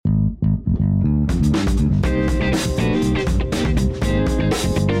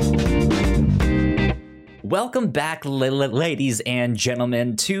Welcome back, ladies and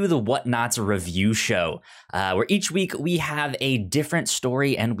gentlemen, to the Whatnots review show, where each week we have a different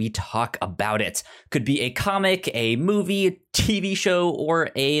story and we talk about it. Could be a comic, a movie, TV show,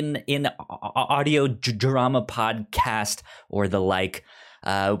 or an audio drama podcast or the like.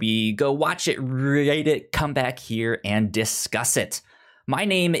 We go watch it, rate it, come back here and discuss it. My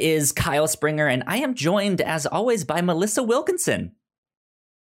name is Kyle Springer, and I am joined, as always, by Melissa Wilkinson.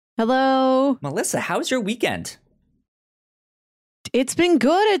 Hello. Melissa, how's your weekend? It's been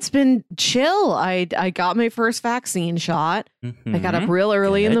good. It's been chill. I got my first vaccine shot. I got up real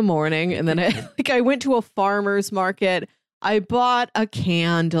early in the morning, and then I went to a farmer's market. I bought a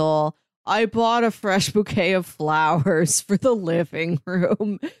candle. I bought a fresh bouquet of flowers for the living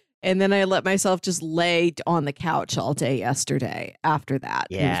room. And then I let myself just lay on the couch all day yesterday after that.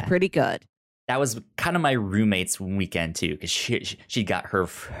 Yeah. It was pretty good. That was kind of my roommate's weekend, too, because she got her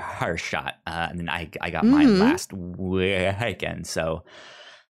shot, and then I got mine last weekend. So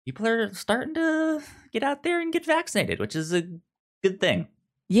people are starting to get out there and get vaccinated, which is a good thing.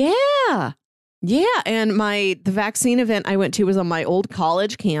 Yeah. Yeah. And the vaccine event I went to was on my old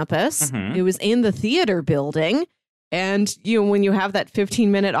college campus. It was in the theater building. And, when you have that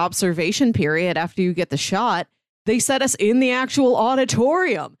 15-minute observation period after you get the shot, they set us in the actual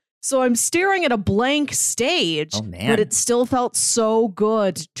auditorium. So I'm staring at a blank stage, but it still felt so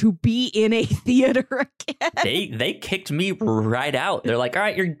good to be in a theater again. They kicked me right out. They're like, all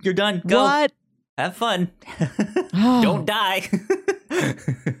right, you're done. Go. What? Have fun. Don't die.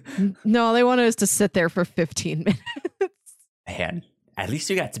 No, they wanted us to sit there for 15 minutes. Man, at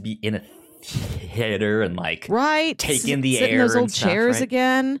least you got to be in a theater and take in the sit air in those and old stuff, chairs right?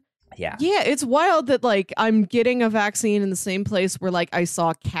 again. Yeah. Yeah, it's wild that I'm getting a vaccine in the same place where I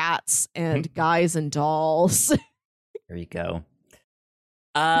saw cats and guys and dolls. There you go.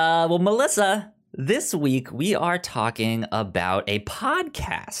 Well, Melissa, this week we are talking about a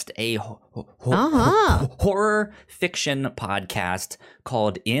podcast, a horror fiction podcast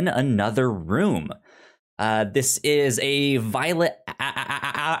called In Another Room. This is a Violet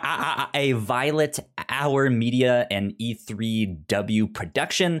Hour Media and E3W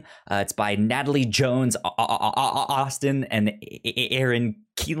production. It's by Natalie Jones Austin and Aaron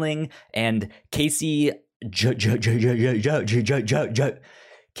Keeling and Casey Josephov.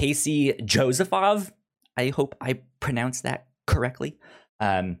 I hope I pronounced that correctly.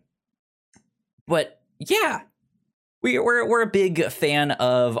 But yeah. We're a big fan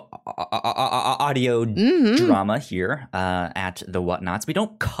of audio drama here at the Whatnots. We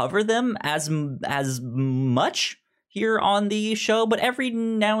don't cover them as much here on the show, but every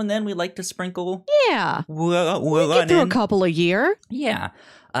now and then we like to sprinkle. Yeah, we get through a couple a year. Yeah,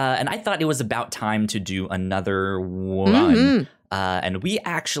 and I thought it was about time to do another one. And we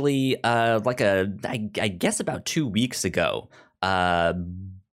actually, I guess about 2 weeks ago,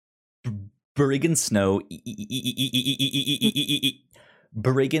 Brigand Snow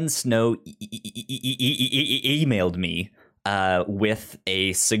emailed me with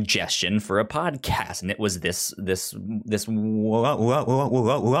a suggestion for a podcast, and it was this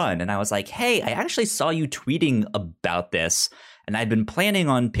one, and I was like, hey, I actually saw you tweeting about this, and I've been planning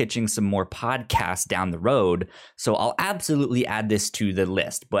on pitching some more podcasts down the road, so I'll absolutely add this to the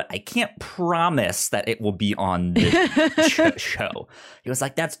list, but I can't promise that it will be on the show. He was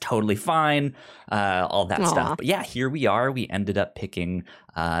like, that's totally fine, all that stuff. But yeah, here we are. We ended up picking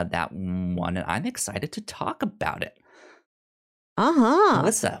that one, and I'm excited to talk about it.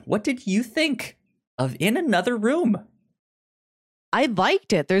 Melissa, what did you think of In Another Room? I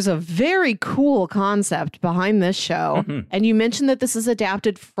liked it. There's a very cool concept behind this show. And you mentioned that this is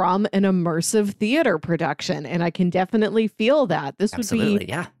adapted from an immersive theater production, and I can definitely feel that. This would be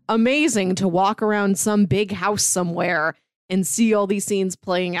amazing to walk around some big house somewhere and see all these scenes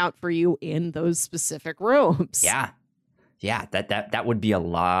playing out for you in those specific rooms. Yeah, that would be a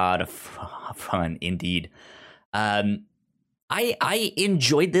lot of fun indeed. I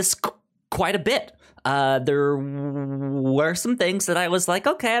enjoyed this quite a bit. There were some things that I was like,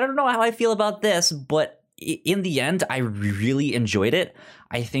 okay, I don't know how I feel about this, but in the end, I really enjoyed it.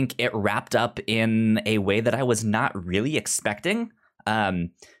 I think it wrapped up in a way that I was not really expecting.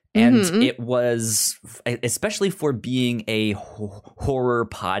 And it was, especially for being a horror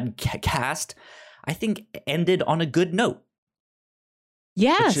podcast, I think ended on a good note.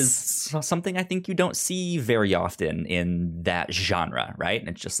 Yes. Which is something I think you don't see very often in that genre, right? And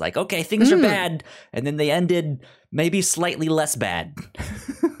it's just like, okay, things are bad, and then they ended maybe slightly less bad.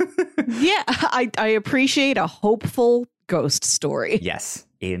 Yeah, I appreciate a hopeful ghost story. Yes,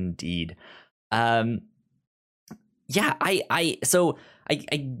 indeed. yeah, I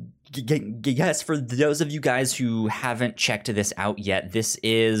guess for those of you guys who haven't checked this out yet, this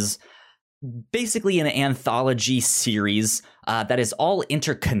is basically an anthology series that is all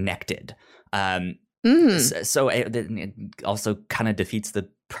interconnected. So it also kind of defeats the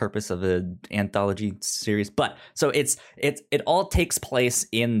purpose of an anthology series, but so it all takes place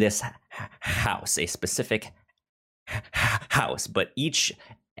in this house, a specific house, but each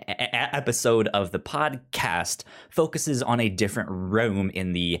episode of the podcast focuses on a different room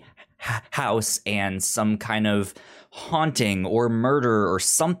in the house and some kind of haunting or murder or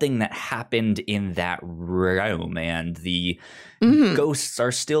something that happened in that room, and the ghosts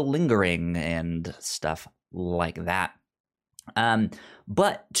are still lingering and stuff like that.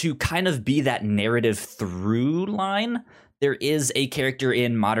 But to kind of be that narrative through line, there is a character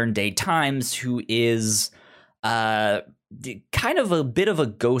in modern day times who is kind of a bit of a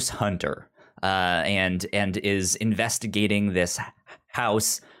ghost hunter, and is investigating this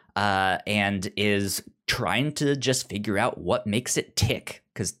house, and is trying to just figure out what makes it tick,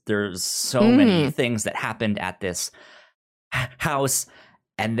 because there's so many things that happened at this house.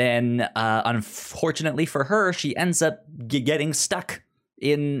 And then unfortunately for her, she ends up getting stuck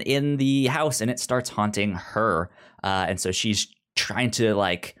in the house, and it starts haunting her, and so she's trying to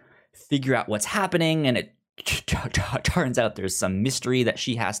like figure out what's happening, and it turns out there's some mystery that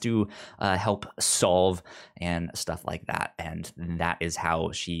she has to help solve and stuff like that. And that is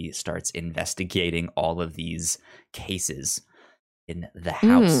how she starts investigating all of these cases in the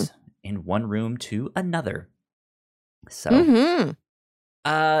house, in one room to another. So,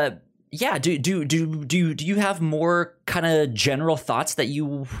 yeah. Do you have more kind of general thoughts that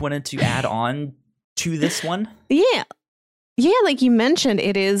you wanted to add on to this one? Yeah, like you mentioned,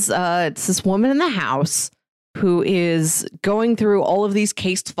 it's this woman in the house who is going through all of these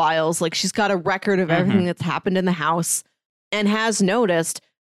case files. Like, she's got a record of everything that's happened in the house, and has noticed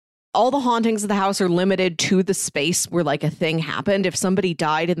all the hauntings of the house are limited to the space where like a thing happened. If somebody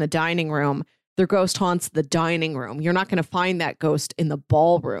died in the dining room, their ghost haunts the dining room. You're not going to find that ghost in the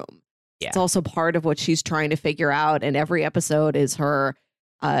ballroom. Yeah. It's also part of what she's trying to figure out. And every episode is her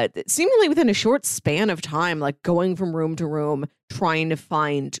seemingly within a short span of time, like going from room to room, trying to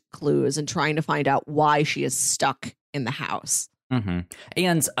find clues and trying to find out why she is stuck in the house.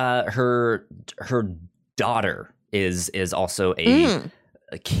 And her daughter is also a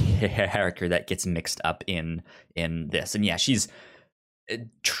character that gets mixed up in this. And yeah, she's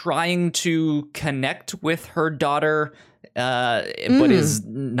trying to connect with her daughter, but is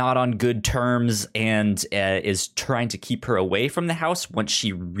not on good terms, and is trying to keep her away from the house once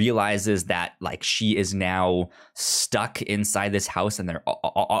she realizes that like she is now stuck inside this house, and there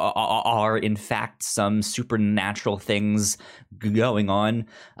are in fact some supernatural things going on,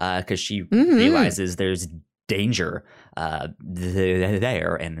 because she realizes there's danger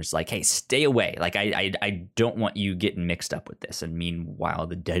there, and it's like, hey, stay away, like I don't want you getting mixed up with this. And meanwhile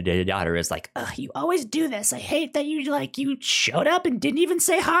the daughter is like, you always do this, I hate that you showed up and didn't even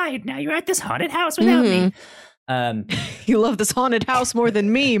say hi, now you're at this haunted house without me. You love this haunted house more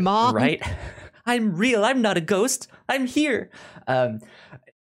than me, Mom. Right? I'm real, I'm not a ghost, I'm here.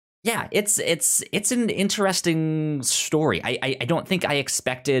 Yeah, it's an interesting story. I don't think I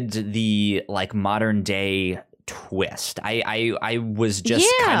expected the like modern day twist. I was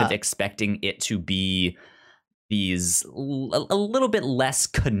just kind of expecting it to be these a little bit less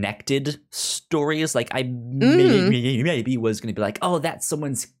connected stories. Like I maybe was going to be like, oh, that's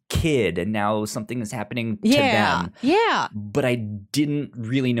someone's kid, and now something is happening to them. Yeah. But I didn't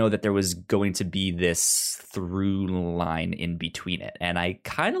really know that there was going to be this through line in between it, and I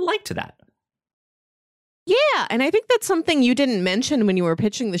kind of liked that. Yeah, and I think that's something you didn't mention when you were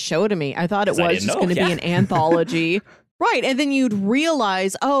pitching the show to me. I thought it was just going to be an anthology. Right, and then you'd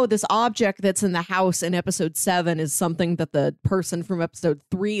realize, oh, this object that's in the house in episode 7 is something that the person from episode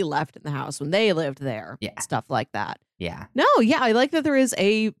 3 left in the house when they lived there. Yeah. Stuff like that. Yeah. No, yeah, I like that there is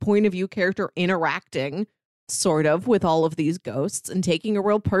a point of view character interacting sort of with all of these ghosts and taking a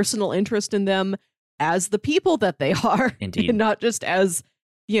real personal interest in them as the people that they are. Indeed. And not just as,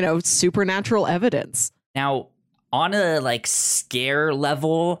 supernatural evidence. Now, on a like scare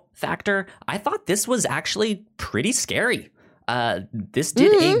level factor, I thought this was actually pretty scary. This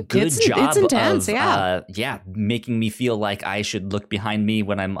did a good job it's intense, of making me feel like I should look behind me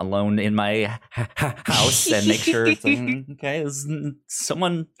when I'm alone in my house and make sure it's like, okay, there's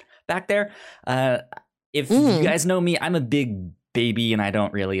someone back there. If you guys know me, I'm a big baby and I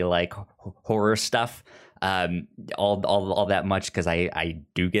don't really like horror stuff all that much, because I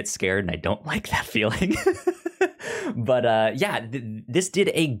do get scared and I don't like that feeling. But this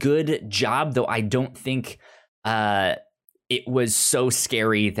did a good job, though I don't think it was so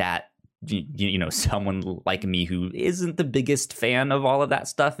scary that someone like me who isn't the biggest fan of all of that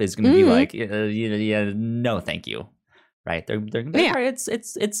stuff is going to be like, yeah, no, thank you. Right? They're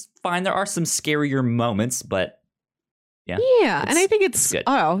it's fine. There are some scarier moments, but yeah, and I think it's good.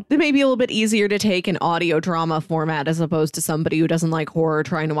 It may be a little bit easier to take an audio drama format as opposed to somebody who doesn't like horror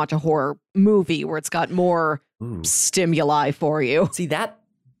trying to watch a horror movie where it's got more stimuli for you. See, that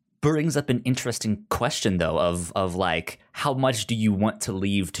brings up an interesting question, though, of like, how much do you want to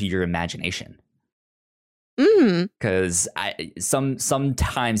leave to your imagination? Because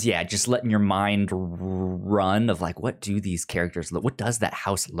sometimes, just letting your mind run of like, what do these characters look? What does that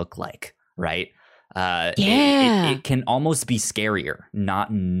house look like? Right? It can almost be scarier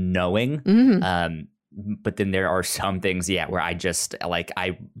not knowing. But then there are some things, where I just like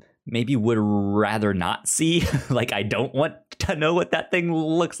I maybe would rather not see. Like, I don't want to know what that thing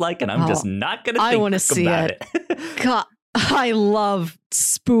looks like, and I'm just not gonna think want to see about it. God, I love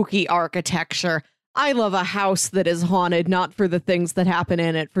spooky architecture. I love a house that is haunted, not for the things that happen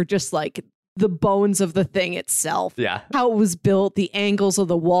in it, for just like the bones of the thing itself. Yeah. How it was built, the angles of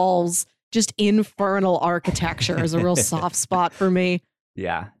the walls, just infernal architecture is a real soft spot for me.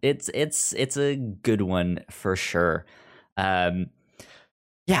 Yeah, it's a good one for sure. I'm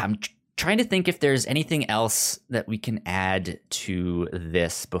trying to think if there's anything else that we can add to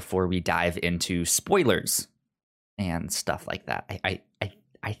this before we dive into spoilers and stuff like that.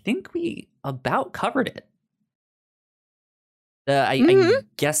 I think we about covered it. I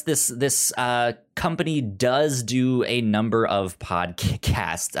guess this company does do a number of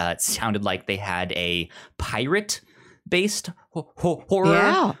podcasts. It sounded like they had a pirate-based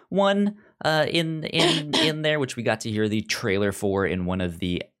horror one in there, which we got to hear the trailer for in one of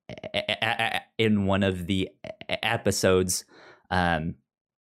the episodes.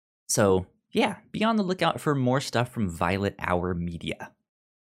 So yeah, be on the lookout for more stuff from Violet Hour Media.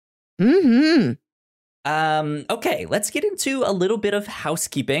 Okay, let's get into a little bit of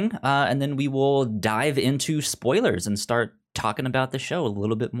housekeeping, and then we will dive into spoilers and start talking about the show a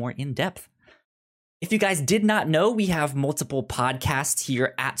little bit more in depth. If you guys did not know, we have multiple podcasts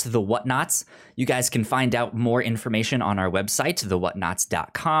here at The Whatnots. You guys can find out more information on our website,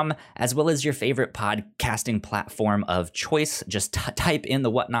 thewhatnots.com, as well as your favorite podcasting platform of choice. Just type in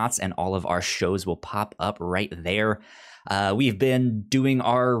The Whatnots and all of our shows will pop up right there. We've been doing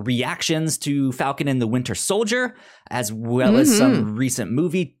our reactions to Falcon and the Winter Soldier, as well as some recent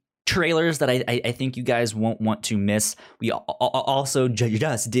movie trailers that I think you guys won't want to miss. We also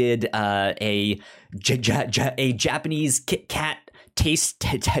just did a Japanese Kit Kat taste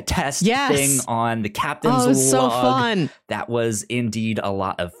test thing on the Captain's Log. So fun. That was indeed a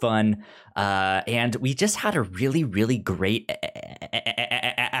lot of fun. And we just had a really, really great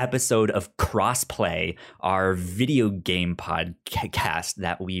episode of Crossplay, our video game podcast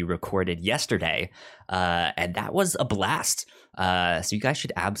that we recorded yesterday. And that was a blast. So you guys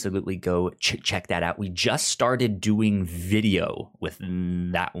should absolutely go check that out. We just started doing video with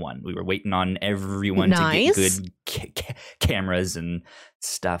that one. We were waiting on everyone to get good cameras and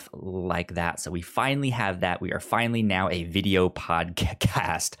stuff like that. So we finally have that. We are finally now a video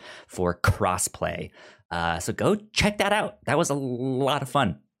podcast for Crossplay. So go check that out. That was a lot of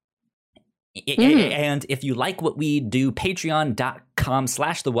fun. And if you like what we do,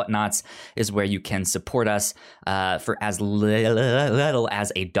 patreon.com/thewhatnots is where you can support us for as little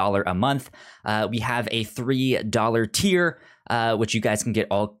as $1 a month. We have a $3 tier, which you guys can get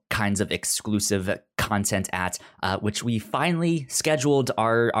all kinds of exclusive content at, which we finally scheduled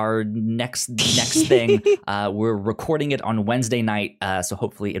our next thing. We're recording it on Wednesday night, so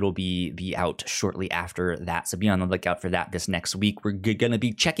hopefully it'll be out shortly after that. So be on the lookout for that this next week. We're going to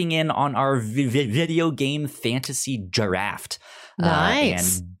be checking in on our video game fantasy draft.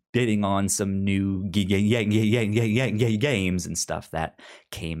 Nice. And bidding on some new games and stuff that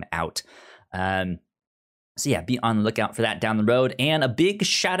came out. So yeah, be on the lookout for that down the road. And a big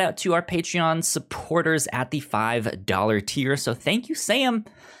shout out to our Patreon supporters at the $5 tier. So thank you, Sam.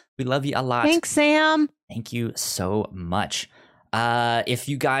 We love you a lot. Thanks, Sam. Thank you so much. If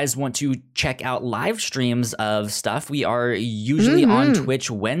you guys want to check out live streams of stuff, we are usually on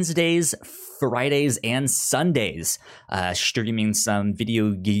Twitch Wednesdays, Fridays, and Sundays, streaming some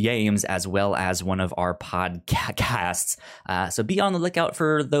video games as well as one of our podcasts. So be on the lookout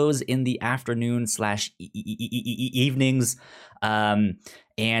for those in the afternoon / evenings. And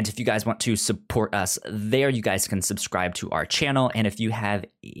if you guys want to support us there, you guys can subscribe to our channel. And if you have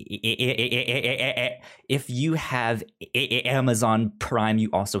Amazon Prime, you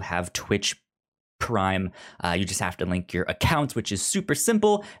also have Twitch Prime. You just have to link your accounts, which is super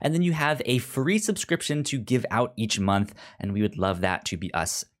simple. And then you have a free subscription to give out each month. And we would love that to be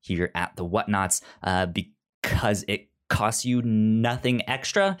us here at the Whatnauts, because it costs you nothing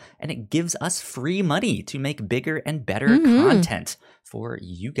extra and it gives us free money to make bigger and better content for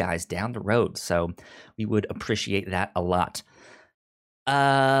you guys down the road. So we would appreciate that a lot.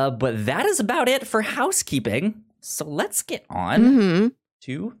 But that is about it for housekeeping. So let's get on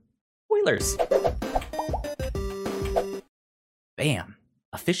to spoilers. Bam.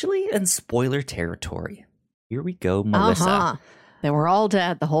 Officially in spoiler territory. Here we go, Melissa. They were all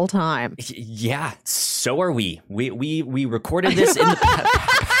dead the whole time. Yeah, so are we. We recorded this in the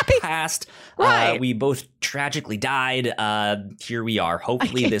past. Right. We both tragically died. Here we are.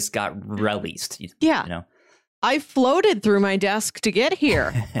 Hopefully this got released. Yeah. You know? I floated through my desk to get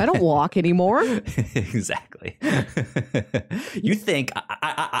here. I don't walk anymore. Exactly. You think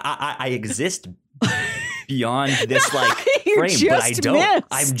I exist beyond this like frame, but I don't. Missed.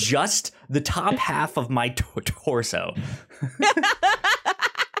 I'm just the top half of my torso.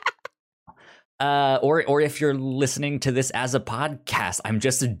 Or if you're listening to this as a podcast, I'm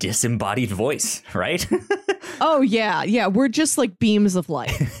just a disembodied voice, right? Oh yeah, we're just like beams of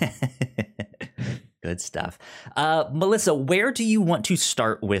light. Good stuff. Melissa, where do you want to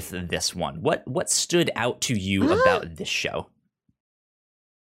start with this one? What stood out to you about this show?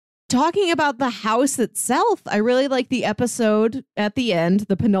 Talking about the house itself, I really like the episode at the end,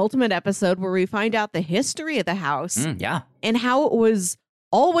 the penultimate episode, where we find out the history of the house. Yeah. And how it was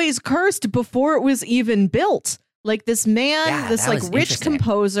always cursed before it was even built. Like this man, this like rich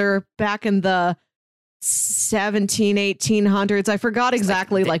composer back in the 1800s. I forgot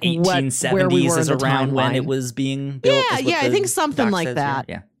exactly like what, where we were in the around timeline. When it was being built. Yeah, I think something like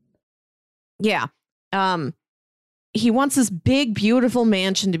that. Yeah. He wants this big, beautiful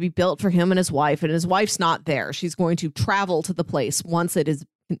mansion to be built for him and his wife's not there. She's going to travel to the place once it is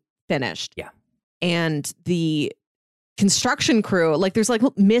finished. Yeah. And the construction crew, like there's like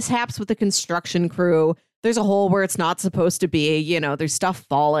mishaps with the construction crew. There's a hole where it's not supposed to be, you know, there's stuff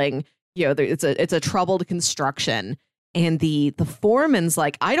falling, you know, it's a troubled construction. And the foreman's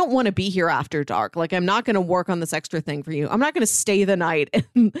like, I don't want to be here after dark. Like, I'm not going to work on this extra thing for you. I'm not going to stay the night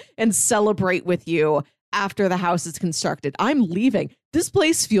and celebrate with you after the house is constructed. I'm leaving. This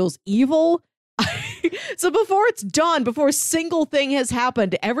place feels evil. So before it's done, before a single thing has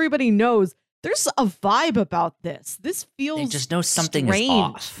happened, everybody knows there's a vibe about this. This feels they just know something strange. Is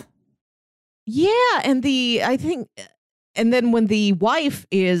off. Yeah, and then when the wife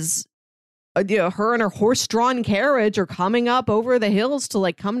is, you know, her and her horse-drawn carriage are coming up over the hills to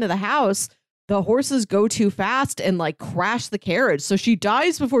like come to the house, the horses go too fast and like crash the carriage. So she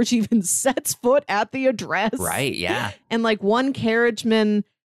dies before she even sets foot at the address. Right, yeah. And like one carriageman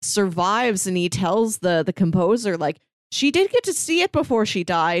survives and he tells the composer like, she did get to see it before she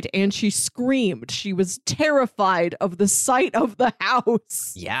died and she screamed. She was terrified of the sight of the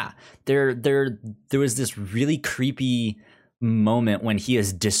house. Yeah. There was this really creepy moment when he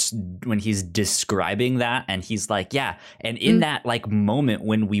is when he's describing that and he's like, yeah. And in that like moment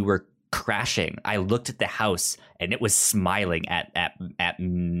when we were crashing, I looked at the house and it was smiling at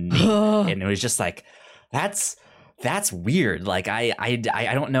me. And it was just like, that's weird. Like I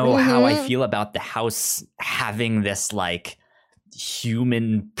don't know how I feel about the house having this like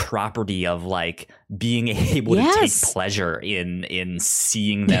human property of like being able to take pleasure in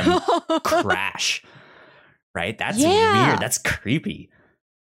seeing them crash. Right? That's weird. That's creepy.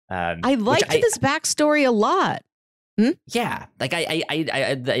 I liked this backstory a lot. Yeah, like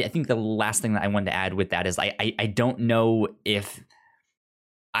I think the last thing that I wanted to add with that is I don't know if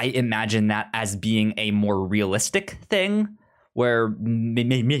I imagine that as being a more realistic thing, where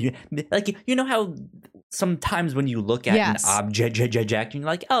maybe like, you know how sometimes when you look at an object, you're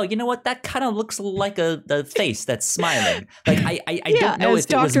like, oh, you know what? That kind of looks like a face that's smiling. Like I don't know as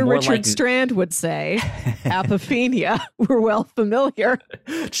if it was Dr. more Richard like Strand would say, apophenia. We're well familiar.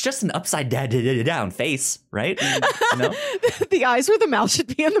 It's just an upside down face, right? You know? The eyes where the mouth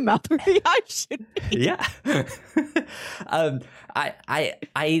should be, and the mouth where the eyes should be. Yeah.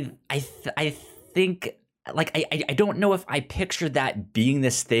 I think. Like, I don't know if I picture that being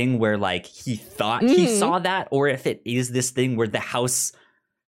this thing where, like, he thought he saw that, or if it is this thing where the house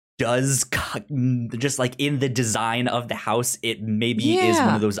does, just, like, in the design of the house, it maybe is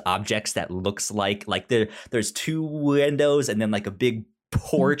one of those objects that looks like there's two windows and then, like, a big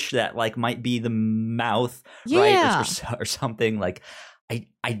porch that, like, might be the mouth, right? Or something. Like, I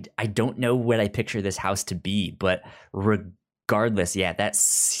don't know what I picture this house to be, but regardless, that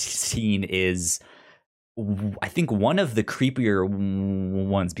scene is I think one of the creepier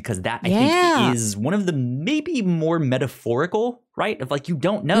ones, because that I think is one of the maybe more metaphorical, right? Of like, you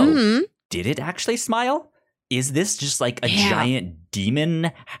don't know, did it actually smile? Is this just like a giant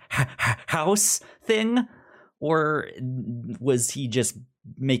demon house thing? Or was he just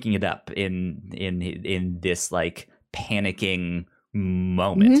making it up in this like panicking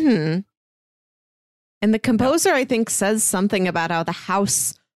moment? And the composer, I think, says something about how the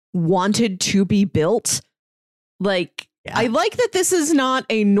house wanted to be built. Like, I like that this is not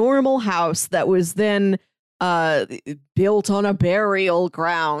a normal house that was then built on a burial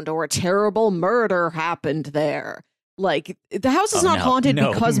ground or a terrible murder happened there. Like, the house is not haunted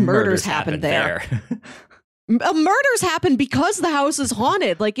because murders happened there. Murders happened because the house is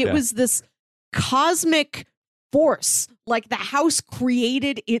haunted. Like, it was this cosmic force. Like, the house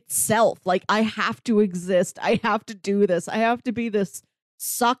created itself. Like, I have to exist. I have to do this. I have to be this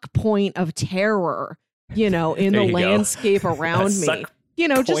suck point of terror, you know, in the landscape around me. You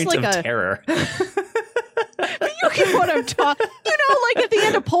know, just like a terror. You get what I'm talking. You know, like at the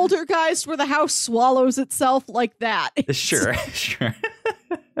end of Poltergeist, where the house swallows itself, like that. Sure.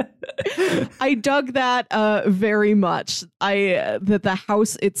 I dug that very much. That the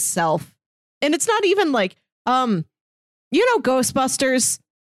house itself, and it's not even like you know, Ghostbusters.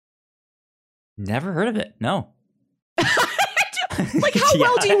 Never heard of it. No. Like, how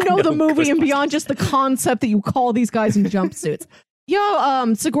well do you know the movie and beyond just the concept that you call these guys in jumpsuits?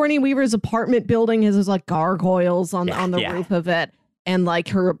 Sigourney Weaver's apartment building has like gargoyles on the roof of it, and like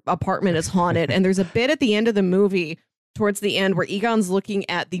her apartment is haunted. And there's a bit at the end of the movie, towards the end, where Egon's looking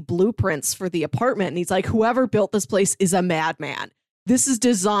at the blueprints for the apartment, and he's like, whoever built this place is a madman. This is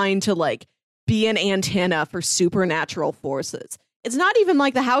designed to like be an antenna for supernatural forces. It's not even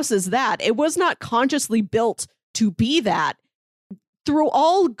like the house is that. It was not consciously built to be that. Through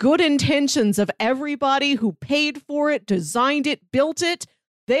all good intentions of everybody who paid for it, designed it, built it,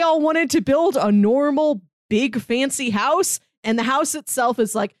 they all wanted to build a normal, big, fancy house. And the house itself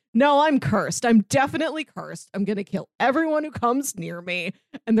is like, no, I'm cursed. I'm definitely cursed. I'm going to kill everyone who comes near me.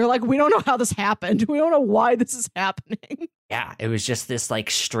 And they're like, we don't know how this happened. We don't know why this is happening. Yeah, it was just this like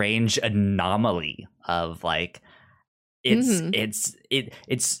strange anomaly of like, it's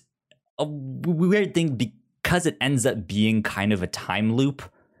a weird thing because it ends up being kind of a time loop,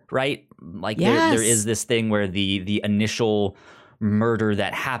 right? Like there is this thing where the initial murder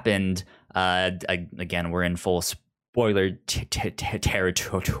that happened, again, we're in full spoiler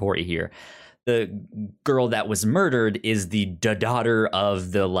territory here. The girl that was murdered is the daughter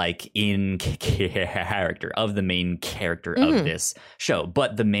of the like in character of the main character of this show.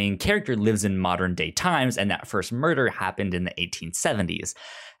 But the main character lives in modern day times, and that first murder happened in the 1870s.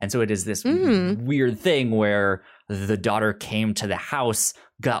 And so it is this weird thing where the daughter came to the house,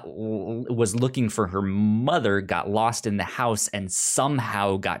 was looking for her mother, got lost in the house, and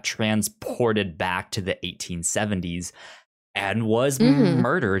somehow got transported back to the 1870s and was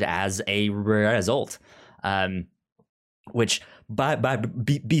murdered as a result. Which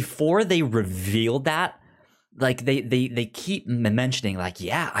before they revealed that, like they keep mentioning like,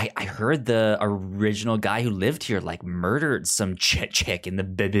 I heard the original guy who lived here like murdered some chick in the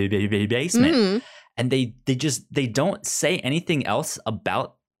basement, and they don't say anything else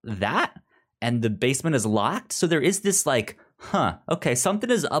about that, and the basement is locked. So there is this like, okay, something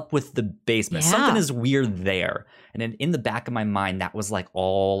is up with the basement. Something is weird there. And in the back of my mind, that was like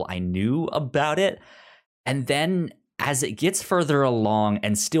all I knew about it. And then as it gets further along,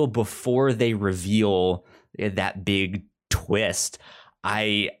 and still before they reveal that big twist,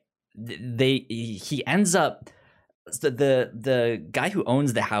 he ends up, the guy who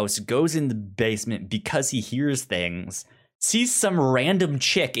owns the house goes in the basement because he hears things, sees some random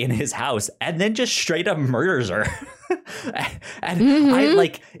chick in his house, and then just straight up murders her. And I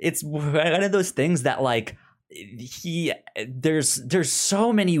like, it's one of those things that like, there's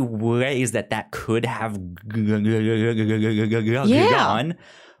so many ways that could have gone,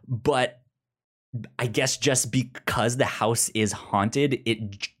 but I guess just because the house is haunted,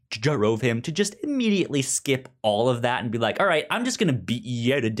 it drove him to just immediately skip all of that and be like, all right, I'm just gonna beat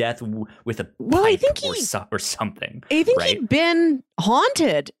you to death with a pipe or something. I think he'd been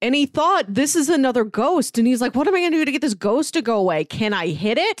haunted and he thought, this is another ghost, and he's like, what am I gonna do to get this ghost to go away? Can I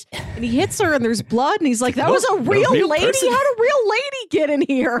hit it? And he hits her and there's blood, and he's like, that was a real lady? Person? How did a real lady get in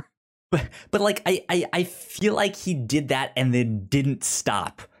here? But like I feel like he did that and then didn't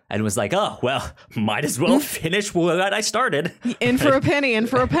stop. And was like, oh, well, might as well finish what I started. In for a penny, in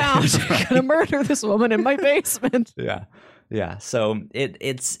for a pound. Gonna murder this woman in my basement. Yeah. So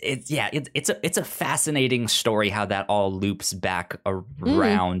it's a fascinating story how that all loops back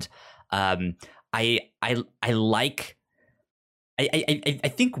around. I like.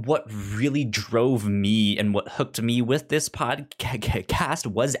 I think what really drove me and what hooked me with this podcast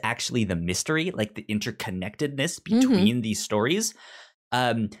was actually the mystery, like the interconnectedness between these stories.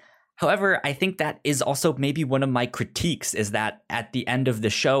 However, I think that is also maybe one of my critiques, is that at the end of the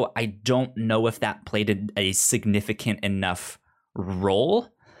show, I don't know if that played a significant enough role.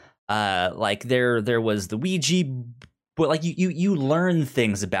 Like there was the Ouija, but like you learn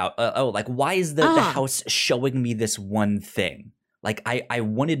things about like why is the house showing me this one thing? Like I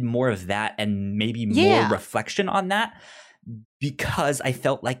wanted more of that and maybe more reflection on that, because I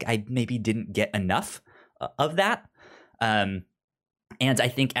felt like I maybe didn't get enough of that. And I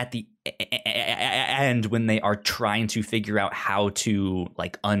think at the end, when they are trying to figure out how to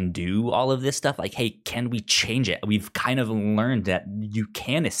like undo all of this stuff, like, hey, can we change it? We've kind of learned that you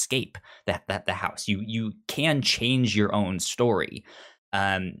can escape that the house. You can change your own story.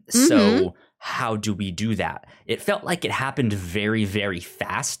 So how do we do that? It felt like it happened very, very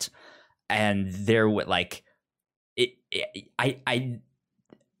fast, and there was like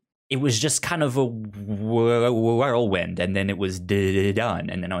it was just kind of a whirlwind, and then it was done,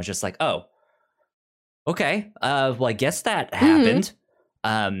 and then I was just like, oh, okay, well, I guess that happened.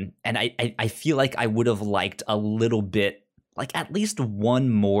 And I feel like I would have liked a little bit, like at least one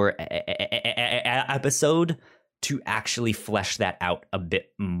more episode to actually flesh that out a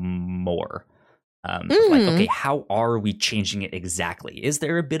bit more. Like, okay, how are we changing it exactly? Is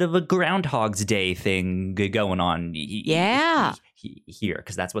there a bit of a Groundhog's Day thing going on? Here,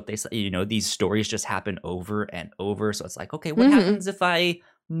 because that's what they say. You know, these stories just happen over and over. So it's like, okay, what happens if I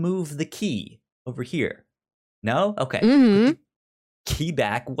move the key over here? No, okay, put the key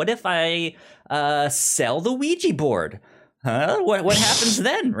back. What if I sell the Ouija board? Huh? What happens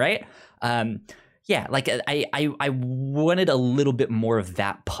then? Right? Yeah, like I wanted a little bit more of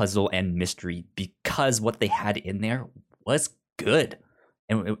that puzzle and mystery, because what they had in there was good.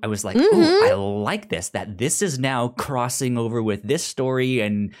 And I was like, oh, I like this, that this is now crossing over with this story,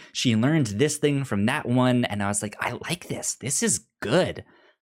 and she learned this thing from that one. And I was like, I like this. This is good.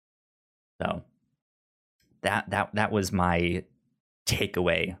 So that was my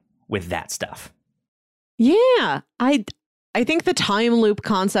takeaway with that stuff. Yeah, I think the time loop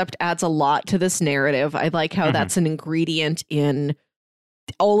concept adds a lot to this narrative. I like how that's an ingredient in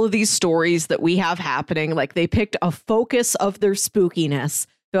all of these stories that we have happening. Like, they picked a focus of their spookiness.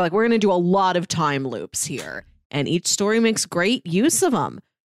 They're like, we're going to do a lot of time loops here. And each story makes great use of them.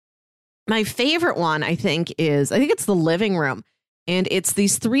 My favorite one, I think it's The Living Room. And it's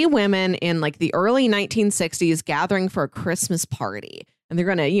these three women in like the early 1960s gathering for a Christmas party. And they're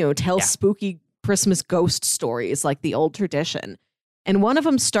going to, tell spooky Christmas ghost stories like the old tradition. And one of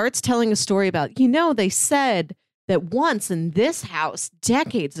them starts telling a story about, they said that once in this house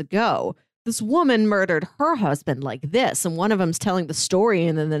decades ago, this woman murdered her husband like this. And one of them's telling the story.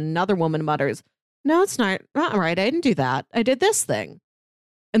 And then another woman mutters, no, it's not right. I didn't do that. I did this thing.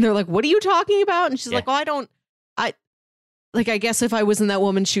 And they're like, what are you talking about? And she's like, oh, I guess if I was in that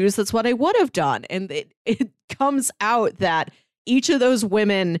woman's shoes, that's what I would have done. And it comes out that each of those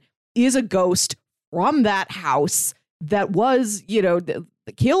women is a ghost from that house that was,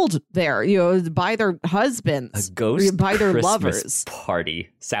 killed there, by their husbands. A ghost by their Christmas lovers. Party.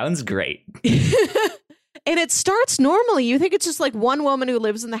 Sounds great. And it starts normally. You think it's just like one woman who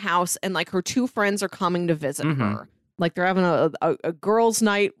lives in the house and like her two friends are coming to visit her. Like they're having a girls'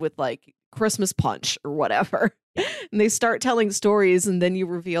 night with like Christmas punch or whatever. And they start telling stories, and then you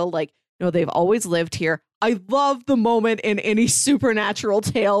reveal like, they've always lived here. I love the moment in any supernatural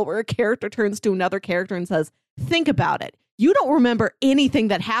tale where a character turns to another character and says, think about it. You don't remember anything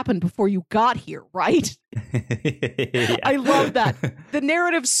that happened before you got here, right? I love that. The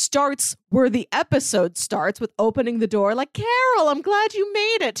narrative starts where the episode starts, with opening the door like, Carol, I'm glad you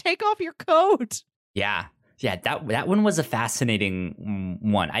made it. Take off your coat. Yeah. Yeah, that one was a fascinating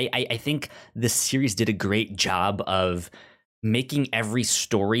one. I think the series did a great job of making every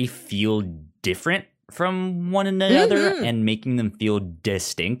story feel different from one another and making them feel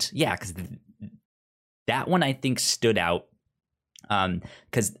distinct. Yeah, because that one I think stood out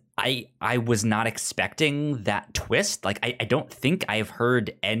because I was not expecting that twist. Like, I don't think I've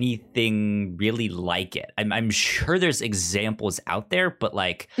heard anything really like it. I'm sure there's examples out there, but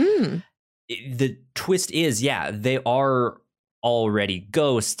like the twist is, they are already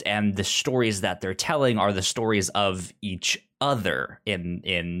ghosts, and the stories that they're telling are the stories of each other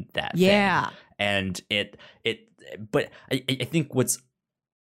in that thing. And but I think what's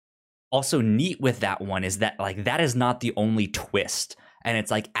also neat with that one is that like that is not the only twist. And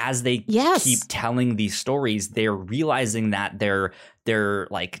it's like, as they Yes. keep telling these stories, they're realizing that they're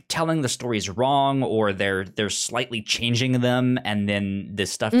like telling the stories wrong, or they're slightly changing them, and then the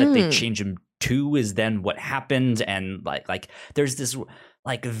stuff that they change them to is then what happened. And like there's this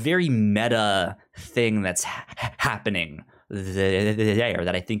like very meta thing that's happening there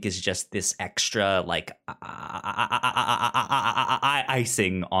that I think is just this extra like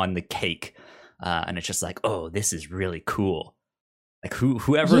icing on the cake, and it's just like, oh, this is really cool. Like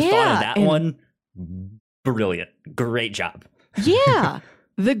whoever thought of that one, brilliant, great job. Yeah.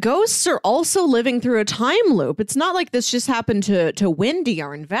 The ghosts are also living through a time loop. It's not like this just happened to Wendy,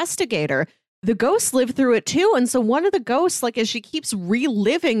 our investigator. The ghosts live through it too. And so one of the ghosts, like as she keeps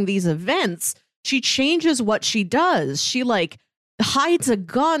reliving these events, she changes what she does. She like hides a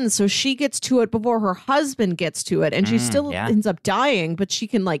gun so she gets to it before her husband gets to it. And she still ends up dying, but she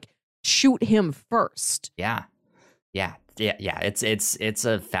can like shoot him first. Yeah. It's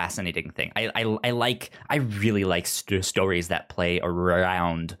a fascinating thing. I really like stories that play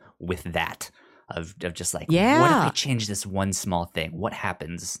around with that of just like, what if I change this one small thing? What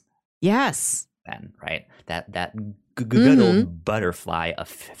happens? Yes. Then, right? That good old butterfly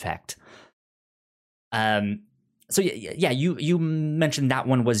effect. So yeah, you mentioned that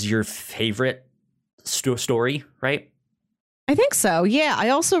one was your favorite story, right? I think so. Yeah, I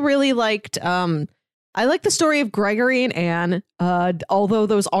also really liked. I like the story of Gregory and Anne, although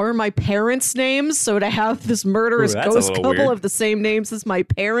those are my parents' names. So to have this murderous ghost couple weird. Of the same names as my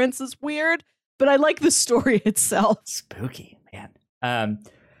parents is weird. But I like the story itself. Spooky, man.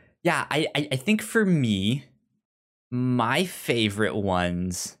 Yeah, I think for me, my favorite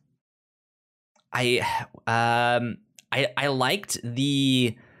ones, I liked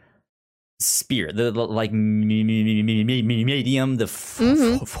the spear, the like medium, the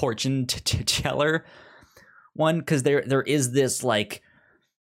fortune teller one, because there is this like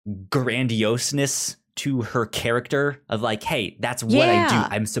grandioseness to her character of like, hey, that's what I do.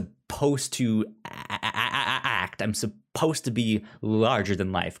 I'm supposed to act. I'm supposed to be larger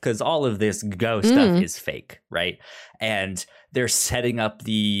than life, because all of this ghost stuff is fake, right? And they're setting up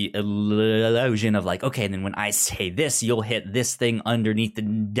the illusion of like, okay, and then when I say this, you'll hit this thing underneath the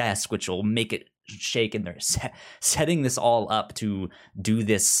desk, which will make it shake. And they're setting this all up to do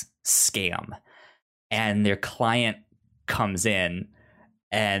this scam. And their client comes in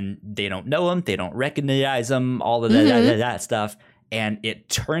and they don't know him, they don't recognize him, all of that stuff. And it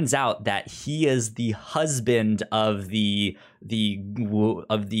turns out that he is the husband of the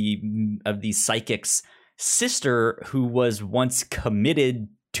psychic's sister, who was once committed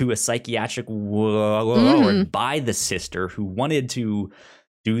to a psychiatric ward by the sister, who wanted to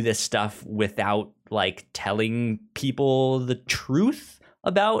do this stuff without like telling people the truth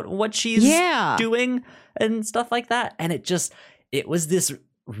about what she's doing and stuff like that. And it was this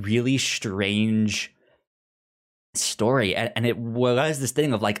really strange story, and it was this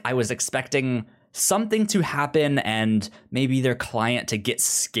thing of like, I was expecting something to happen and maybe their client to get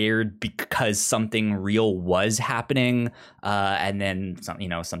scared because something real was happening, and then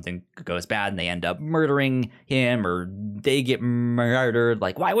something goes bad and they end up murdering him, or they get murdered.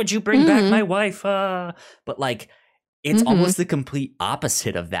 Like, why would you bring back my wife? But like, it's almost the complete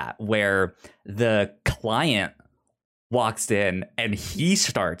opposite of that, where the client walks in and he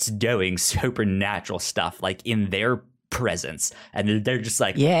starts doing supernatural stuff like in their presence, and they're just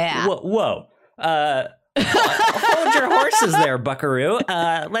like, whoa, hold your horses there, buckaroo.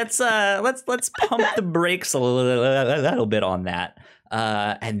 Let's pump the brakes a little bit on that.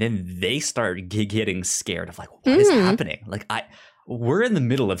 And then they start getting scared of like, what is happening? Like, we're in the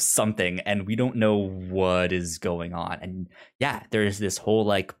middle of something and we don't know what is going on. And yeah, there's this whole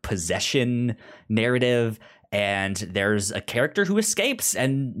like possession narrative, and there's a character who escapes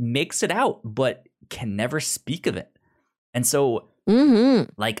and makes it out, but can never speak of it. And so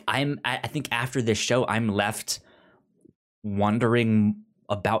like, I think after this show, I'm left wondering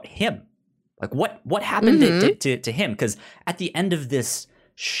about him. Like, what happened to him? Because at the end of this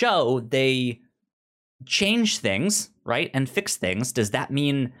show, they change things, right, and fix things. Does that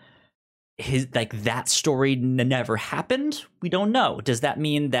mean that story never happened? We don't know. Does that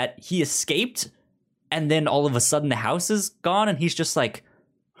mean that he escaped and then all of a sudden the house is gone and he's just like,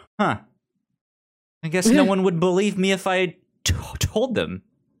 I guess no one would believe me if I told them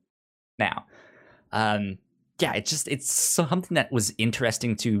now? It's something that was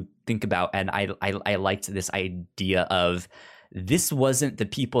interesting to think about, and I liked this idea of, this wasn't the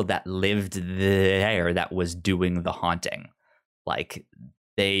people that lived there that was doing the haunting. Like,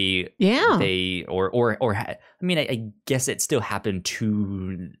 I guess it still happened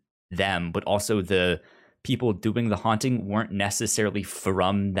to them, but also the people doing the haunting weren't necessarily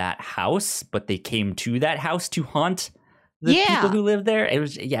from that house, but they came to that house to haunt the people who live there. It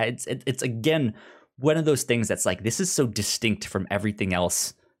was, it's again one of those things that's like, this is so distinct from everything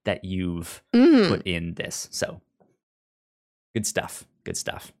else that you've put in this. So good stuff.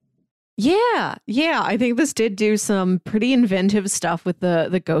 Yeah, I think this did do some pretty inventive stuff with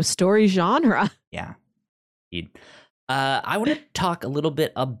the ghost story genre. Yeah. I want to talk a little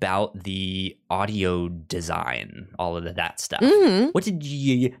bit about the audio design, all of that stuff. What did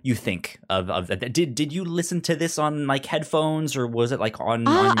you think of that? Did you listen to this on like headphones, or was it like on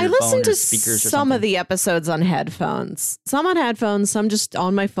your I listened phone to speakers or some of the episodes on headphones. Some on headphones, some just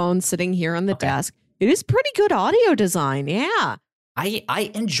on my phone sitting here on the desk. It is pretty good audio design, yeah.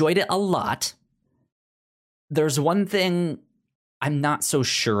 I enjoyed it a lot. There's one thing I'm not so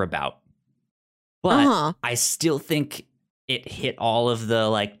sure about, but I still think it hit all of the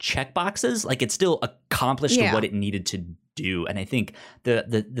like check boxes. Like it still accomplished what it needed to do. And I think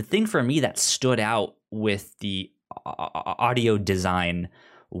the thing for me that stood out with the audio design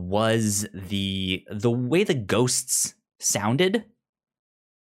was the way the ghosts sounded.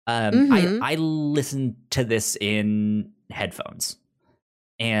 I listened to this in headphones,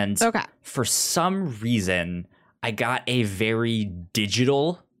 and for some reason I got a very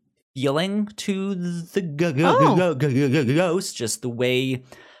digital feeling to the ghosts, just the way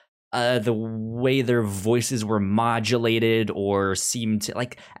their voices were modulated, or seemed to,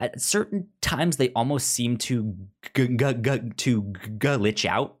 like, at certain times they almost seemed to glitch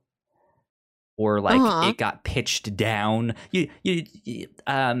out, or like it got pitched down.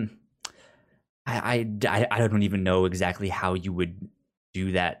 I don't even know exactly how you would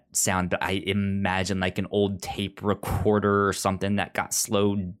do that sound, but I imagine like an old tape recorder or something that got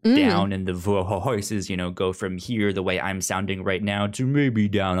slowed down, and the voices, go from here the way I'm sounding right now to maybe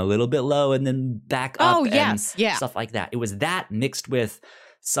down a little bit low and then back up. Stuff like that. It was that mixed with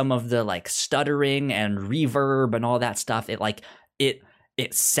some of the like stuttering and reverb and all that stuff.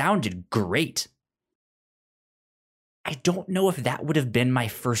 It sounded great. I don't know if that would have been my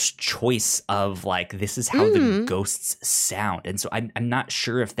first choice of like, this is how the ghosts sound. And so I'm not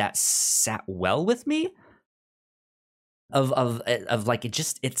sure if that sat well with me of like,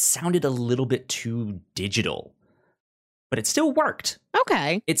 it sounded a little bit too digital, but it still worked.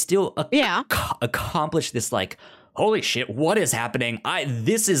 Okay. It still accomplished this like, holy shit, what is happening?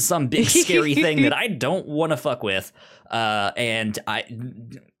 This is some big scary thing that I don't want to fuck with.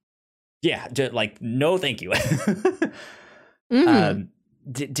 Yeah, like, no, thank you.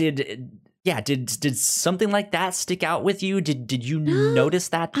 Did something like that stick out with you? Did you notice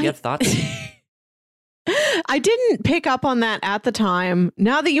that? Do you have thoughts? I didn't pick up on that at the time.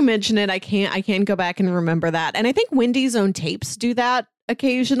 Now that you mention it, I can go back and remember that. And I think Wendy's Own Tapes do that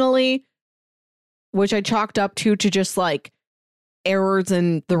occasionally, which I chalked up to just like errors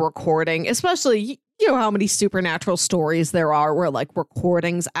in the recording, especially, you know how many supernatural stories there are where like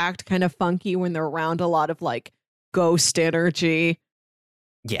recordings act kind of funky when they're around a lot of like ghost energy.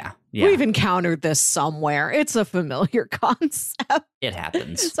 Yeah. We've encountered this somewhere. It's a familiar concept. It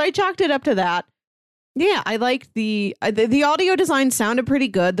happens. So I chalked it up to that. Yeah, I liked the audio design sounded pretty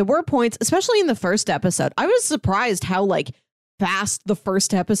good. There were points, especially in the first episode. I was surprised how like fast the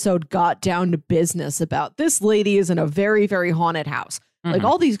first episode got down to business about this lady is in a very, very haunted house. Like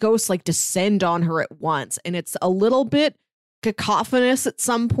all these ghosts like descend on her at once, and it's a little bit cacophonous at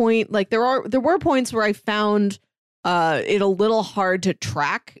some point. Like there were points where I found it a little hard to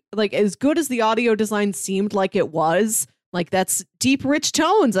track. Like as good as the audio design seemed like it was, like that's deep, rich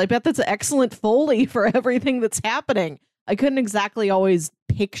tones. I bet that's excellent Foley for everything that's happening. I couldn't exactly always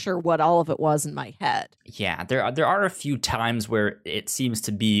picture what all of it was in my head. Yeah, there are a few times where it seems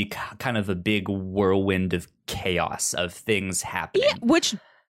to be kind of a big whirlwind of chaos of things happening. Yeah, which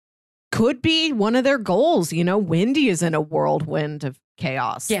could be one of their goals. You know, Wendy is in a whirlwind of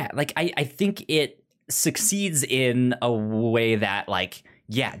chaos. Yeah, like I think it succeeds in a way that like,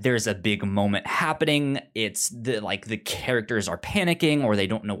 yeah, there's a big moment happening. It's the characters are panicking, or they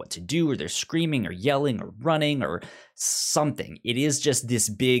don't know what to do, or they're screaming or yelling or running or something. It is just this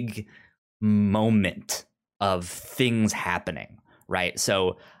big moment of things happening, right?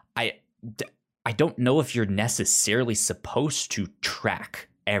 So I don't know if you're necessarily supposed to track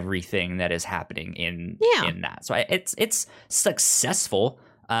everything that is happening in that. So it's successful.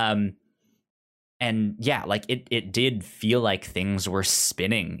 And yeah, like it did feel like things were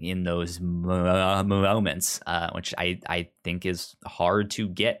spinning in those moments, which I think is hard to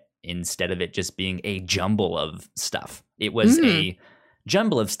get instead of it just being a jumble of stuff. It was a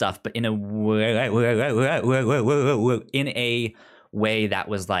jumble of stuff, but in a way that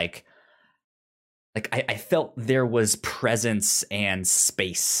was like, like I felt there was presence and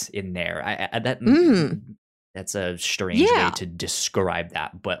space in there. That's a strange way to describe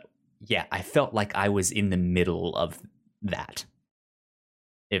that, but yeah, I felt like I was in the middle of that,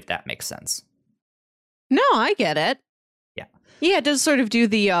 if that makes sense. No, I get it. Yeah, it does sort of do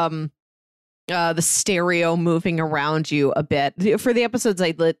the stereo moving around you a bit. For the episodes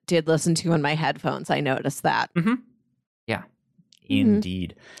I did listen to in my headphones, I noticed that. Yeah,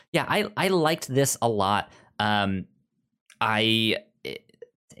 indeed. Yeah, I liked this a lot. If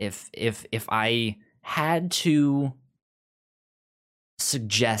I had to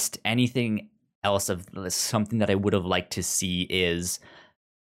suggest anything else of something that I would have liked to see is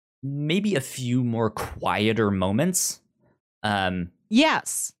maybe a few more quieter moments.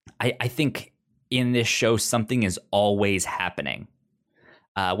 Yes. I think in this show, something is always happening,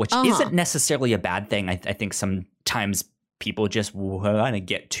 which isn't necessarily a bad thing. I think sometimes people just want to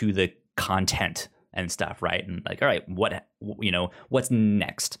get to the content and stuff, right? And like, all right, what's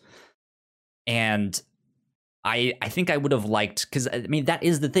next? And I think I would have liked, because I mean, that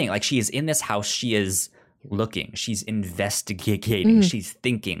is the thing. Like, she is in this house, she is looking, she's investigating, she's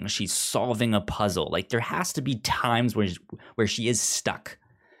thinking, she's solving a puzzle. Like, there has to be times where she is stuck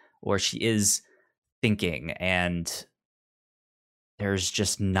or she is thinking and there's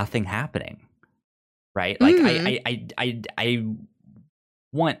just nothing happening, right? Like, I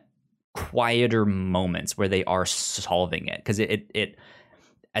want quieter moments where they are solving it, because it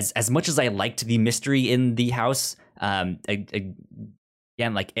as much as I liked the mystery in the house, again,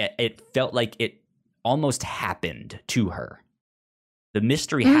 like it felt like it almost happened to her. The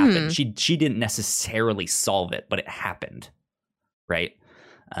mystery happened. She didn't necessarily solve it, but it happened, right?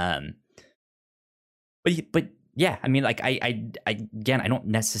 But yeah, I mean, like I again, I don't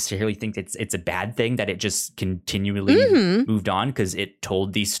necessarily think it's a bad thing that it just continually moved on, because it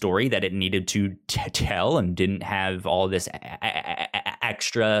told the story that it needed to tell and didn't have all this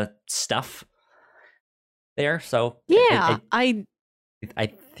extra stuff there. So yeah, I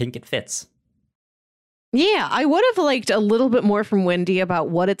think it fits. Yeah, I would have liked a little bit more from Wendy about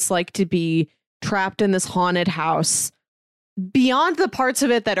what it's like to be trapped in this haunted house, beyond the parts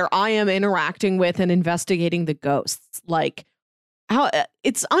of it that I am interacting with and investigating the ghosts. Like, how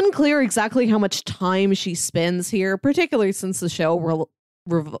it's unclear exactly how much time she spends here, particularly since the show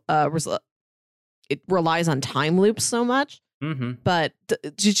it relies on time loops so much. But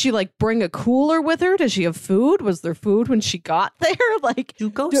did she like bring a cooler with her? Does she have food? Was there food when she got there? Like,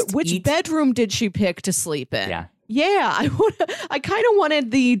 which bedroom did she pick to sleep in? Yeah, I kind of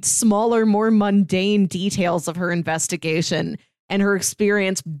wanted the smaller, more mundane details of her investigation and her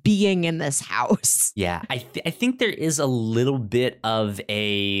experience being in this house. Yeah, I think there is a little bit of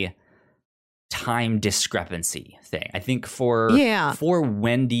a time discrepancy thing. I think for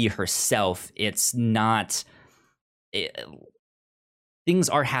Wendy herself, it's not... things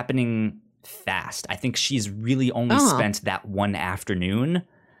are happening fast. I think she's really only spent that one afternoon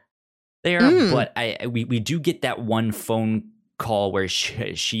there, but we do get that one phone call where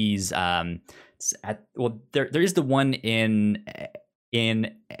she's there is the one in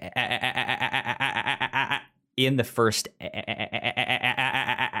the first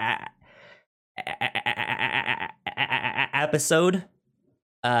episode,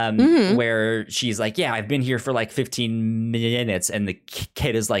 where she's like, yeah, I've been here for like 15 minutes, and the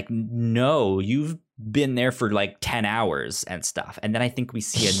kid is like, no, you've been there for like 10 hours and stuff. And then I think we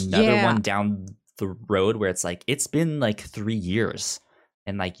see another one down the road where it's like, it's been like 3 years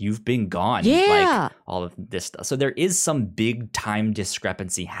and like you've been gone, like all of this stuff. So there is some big time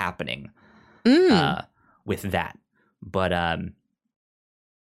discrepancy happening with that. But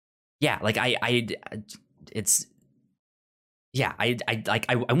yeah, like I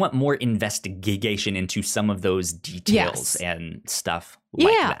want more investigation into some of those details and stuff like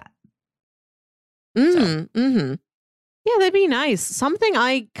that. Yeah, that'd be nice. Something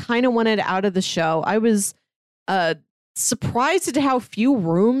I kind of wanted out of the show. I was surprised at how few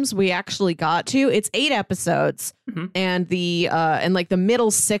rooms we actually got to. It's 8 episodes, and the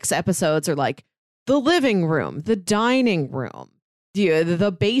middle 6 episodes are like the living room, the dining room,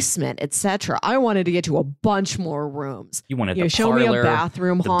 the basement, etc. I wanted to get to a bunch more rooms. You wanted to show parlor, me a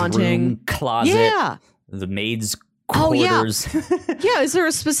bathroom haunting, broom closet, the maid's quarters. Yeah, is there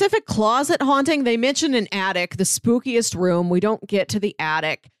a specific closet haunting? They mentioned an attic, the spookiest room. We don't get to the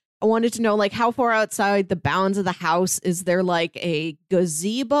attic. I wanted to know, like, how far outside the bounds of the house is there, like, a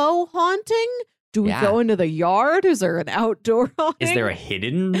gazebo haunting? Do we go into the yard? Is there an outdoor haunting? Is there a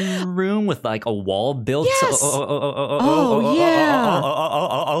hidden room with like a wall built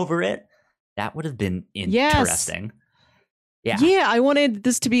over it? That would have been interesting. Yeah, I wanted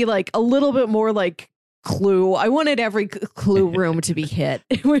this to be like a little bit more like Clue. I wanted every Clue room to be hit.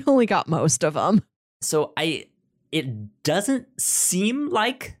 We only got most of them. So it doesn't seem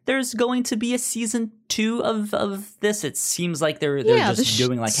like there's going to be a season 2 of this. It seems like they're just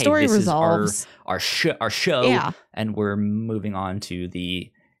doing like, hey, this resolves. Is our show, and we're moving on to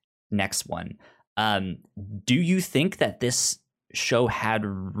the next one. Do you think that this show had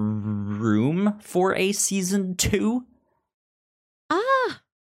room for a season 2?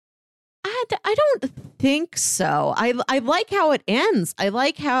 I don't think so. I like how it ends. I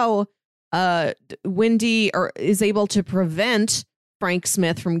like how Wendy is able to prevent Frank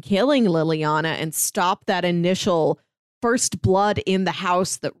Smith from killing Liliana and stop that initial first blood in the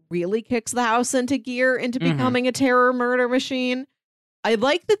house that really kicks the house into gear into becoming a terror murder machine. I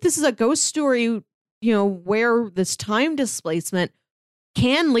like that this is a ghost story, where this time displacement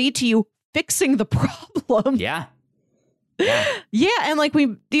can lead to you fixing the problem. Yeah. And like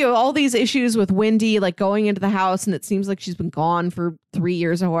we all these issues with Wendy like going into the house, and it seems like she's been gone for 3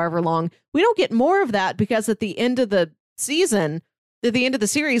 years or however long. We don't get more of that because at the end of the season, at the end of the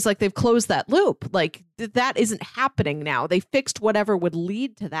series, like they've closed that loop. Like that isn't happening now. They fixed whatever would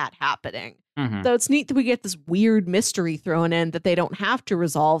lead to that happening. So it's neat that we get this weird mystery thrown in that they don't have to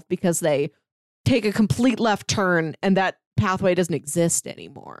resolve because they take a complete left turn and that pathway doesn't exist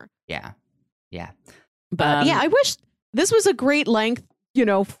anymore. Yeah. But I wish this was a great length,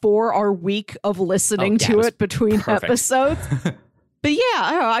 for our week of listening to it between episodes. But yeah,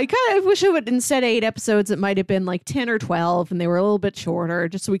 I kind of wish it would, instead of 8 episodes, it might have been like 10 or 12 and they were a little bit shorter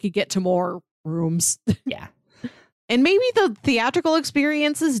just so we could get to more rooms. Yeah. And maybe the theatrical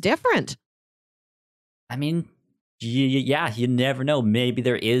experience is different. I mean, you never know. Maybe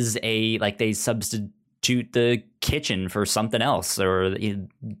there is they substitute the kitchen for something else, or,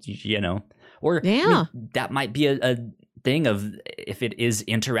 or that might be a thing of, if it is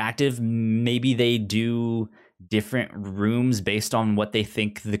interactive, maybe they do different rooms based on what they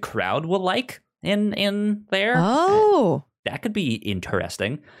think the crowd will like in there. Oh, that could be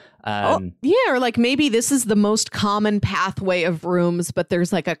interesting. Or like maybe this is the most common pathway of rooms, but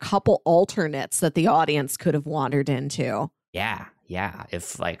there's like a couple alternates that the audience could have wandered into. Yeah.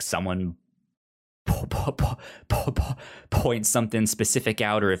 If like someone points something specific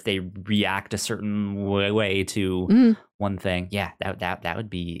out, or if they react a certain way to one thing, that would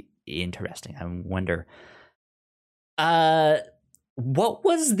be interesting. I wonder. What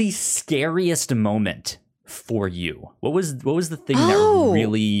was the scariest moment for you? What was the thing that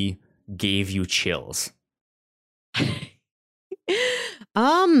really gave you chills?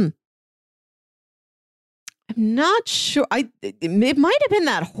 I'm not sure. It might have been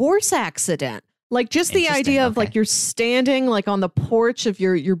that horse accident. Like just the idea of like you're standing like on the porch of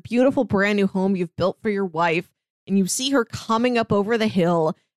your beautiful brand new home you've built for your wife, and you see her coming up over the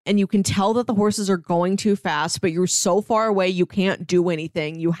hill, and you can tell that the horses are going too fast, but you're so far away you can't do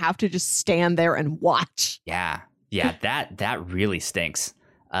anything. You have to just stand there and watch. Yeah, that really stinks.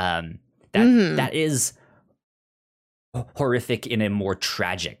 That is horrific in a more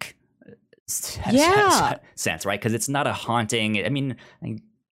tragic sense, right? Because it's not a haunting. I mean,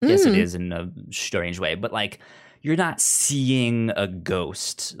 yes, it is in a strange way, but like you're not seeing a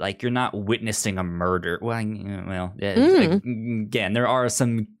ghost, like you're not witnessing a murder. Well, again, there are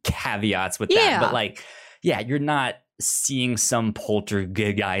some caveats with that, but like, you're not seeing some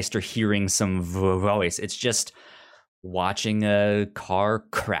poltergeist or hearing some voice. It's just watching a car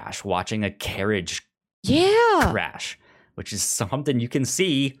crash, watching a carriage crash, which is something you can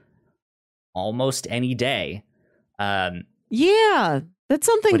see almost any day. That's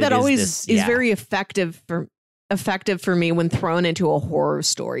something that always is very effective for me when thrown into a horror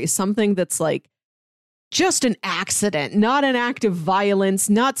story. Something that's like just an accident, not an act of violence,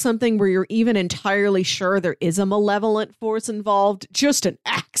 not something where you're even entirely sure there is a malevolent force involved, just an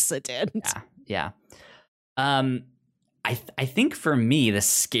accident. Yeah. I think for me, the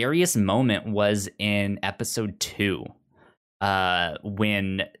scariest moment was in episode 2.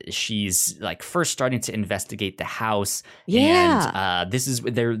 When she's like first starting to investigate the house, and this is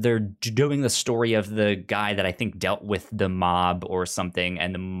they're doing the story of the guy that I think dealt with the mob or something,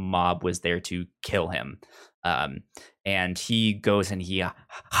 and the mob was there to kill him. And he goes and he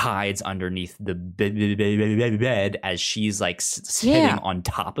hides underneath the bed as she's like sitting on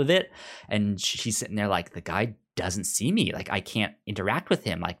top of it, and she's sitting there like, the guy doesn't see me. Like, I can't interact with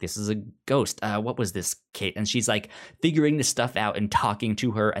him. Like, this is a ghost. What was this, Kate? And she's like figuring this stuff out and talking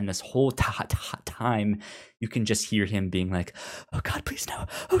to her. And this whole time, you can just hear him being like, "Oh God, please no!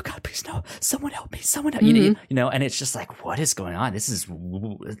 Oh God, please no! Someone help me! Someone help!" You know. And it's just like, what is going on? This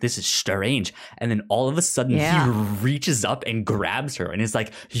is strange. And then all of a sudden, he reaches up and grabs her and is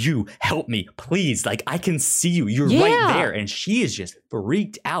like, "You help me, please! Like, I can see you. You're right there." And she is just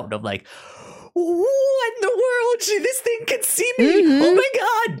freaked out of like, what in the world? This thing can see me. Oh my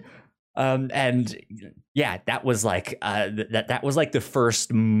God. And yeah, that was like that was like the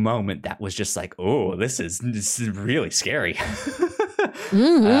first moment that was just like, oh, this is really scary.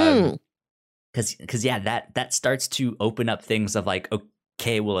 Because yeah, that starts to open up things of like,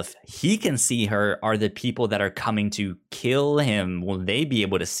 okay, well, if he can see her, are the people that are coming to kill him, will they be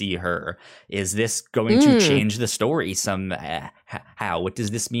able to see her? Is this going to change the story somehow? What does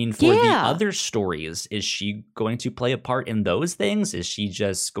this mean for the other stories? Is she going to play a part in those things? Is she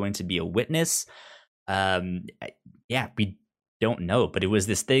just going to be a witness? Yeah, we don't know. But it was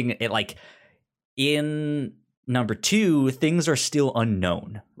this thing, it like in number 2, things are still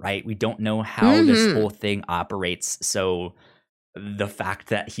unknown, right? We don't know how this whole thing operates. So the fact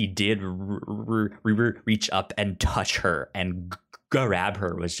that he did reach up and touch her and grab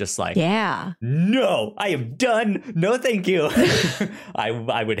her was just like, no, I am done. No, thank you.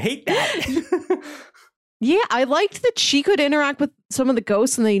 I would hate that. Yeah, I liked that she could interact with some of the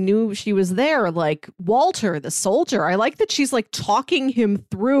ghosts and they knew she was there, like Walter, the soldier. I like that she's like talking him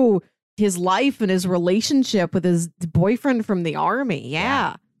through his life and his relationship with his boyfriend from the army.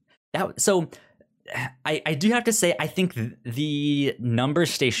 Yeah. So I do have to say, I think the Number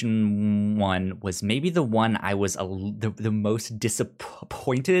Station one was maybe the one I was the most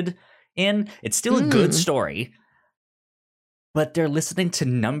disappointed in. It's still a good story, but they're listening to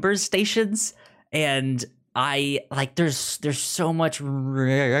number stations, and I like there's so much room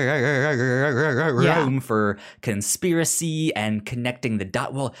for conspiracy and connecting the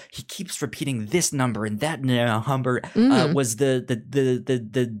dot. Well, he keeps repeating this number and that number was the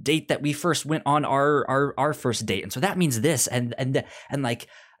date that we first went on our first date, and so that means this and like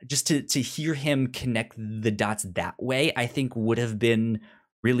just to hear him connect the dots that way, I think would have been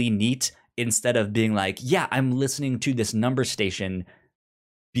really neat, instead of being like, yeah, I'm listening to this number station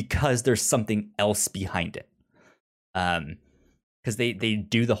because there's something else behind it. Because they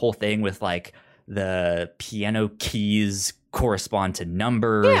do the whole thing with like the piano keys correspond to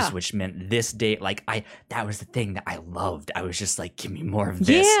numbers, which meant this date. Like that was the thing that I loved. I was just like, give me more of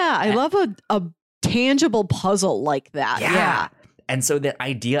this. Yeah, I love a tangible puzzle like that. Yeah. And so the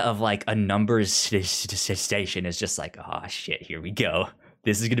idea of like a numbers station is just like, oh shit, here we go.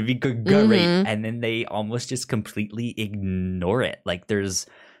 This is going to be great. And then they almost just completely ignore it. Like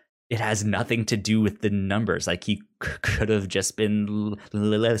it has nothing to do with the numbers. Like he could have just been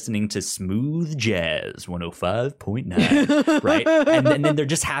listening to smooth jazz 105.9, right? And then there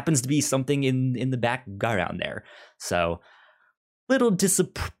just happens to be something in the background there. So little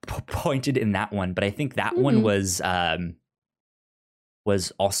disappointed in that one, but I think that one was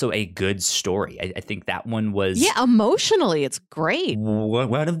also a good story. I think that one was... Yeah, emotionally, it's great.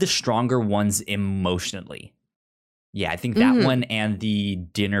 One of the stronger ones emotionally. Yeah, I think that one and the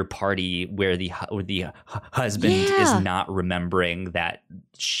dinner party where the husband is not remembering that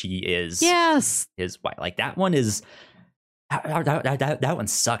she is his wife. Like that one is... That one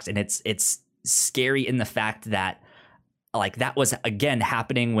sucks. And it's scary in the fact that like that was, again,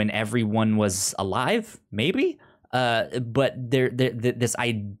 happening when everyone was alive, maybe? But this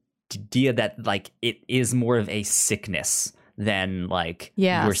idea that like it is more of a sickness than like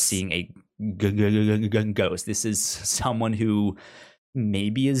you're seeing a ghost. This is someone who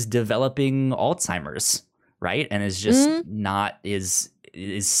maybe is developing Alzheimer's, right? And is just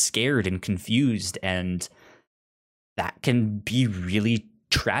is scared and confused, and that can be really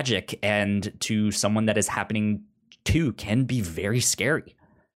tragic, and to someone that is happening to can be very scary.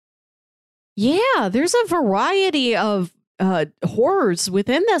 Yeah, there's a variety of horrors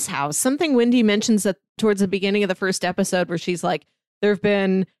within this house. Something Wendy mentions that towards the beginning of the first episode, where she's like, there have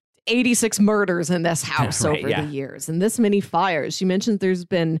been 86 murders in this house over the years, and this many fires. She mentioned there's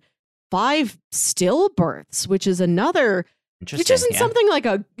been 5 stillbirths, which is another, which isn't something like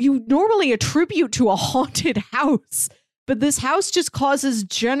you normally attribute to a haunted house. But this house just causes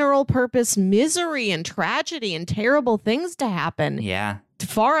general purpose misery and tragedy and terrible things to happen. Yeah.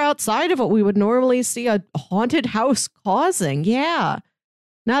 Far outside of what we would normally see a haunted house causing. Yeah.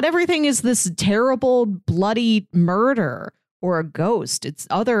 Not everything is this terrible, bloody murder or a ghost. It's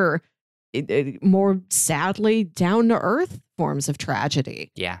other, more sadly down to earth forms of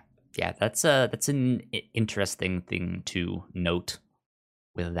tragedy. Yeah. Yeah, that's an interesting thing to note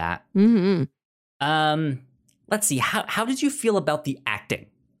with that. Mm-hmm. Let's see. How did you feel about the acting?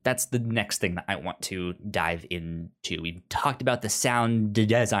 That's the next thing that I want to dive into. We've talked about the sound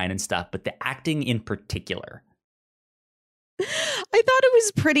design and stuff, but the acting in particular. I thought it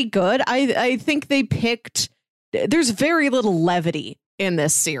was pretty good. I think they picked. There's very little levity in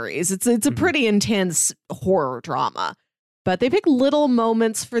this series. It's a pretty intense horror drama, but they pick little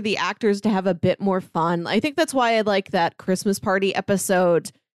moments for the actors to have a bit more fun. I think that's why I like that Christmas party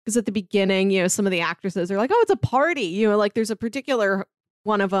episode, because at the beginning, you know, some of the actresses are like, "Oh, it's a party," you know, like there's a particular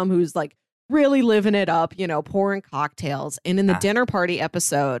one of them who's like really living it up, you know, pouring cocktails. And in the dinner party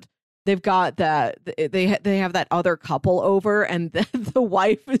episode, they've got that they have that other couple over, and the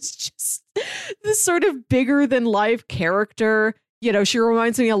wife is just this sort of bigger than life character. You know, she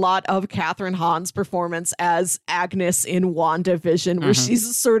reminds me a lot of Catherine Hahn's performance as Agnes in WandaVision, where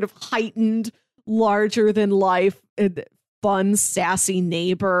she's sort of heightened, larger than life, fun, sassy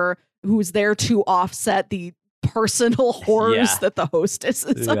neighbor who's there to offset the personal horrors that the hostess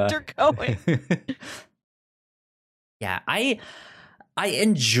is undergoing. Yeah, I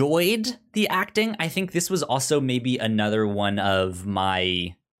enjoyed the acting. I think this was also maybe another one of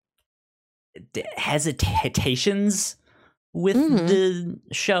my hesitations with the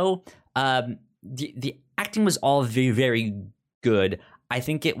show. The acting was all very, very good. I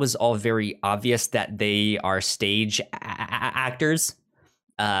think it was all very obvious that they are stage actors.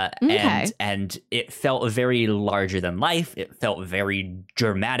 And it felt very larger than life. It felt very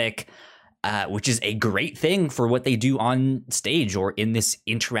dramatic, which is a great thing for what they do on stage or in this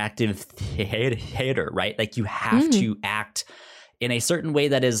interactive theater, right? Like you have to act in a certain way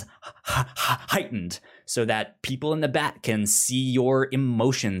that is heightened so that people in the back can see your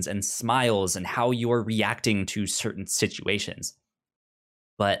emotions and smiles and how you're reacting to certain situations.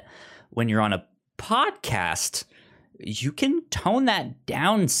 But when you're on a podcast, you can tone that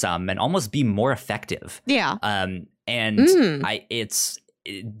down some and almost be more effective. Yeah.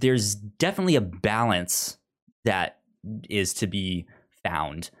 There's definitely a balance that is to be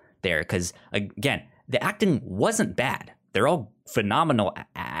found there. Because again, the acting wasn't bad. They're all phenomenal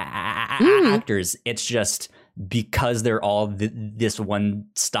actors. It's just because they're all this one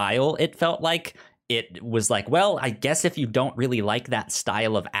style, it felt like. It was like, well, I guess if you don't really like that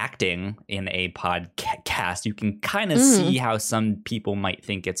style of acting in a podcast, you can kind of see how some people might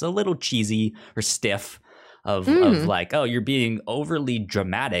think it's a little cheesy or stiff of like, oh, you're being overly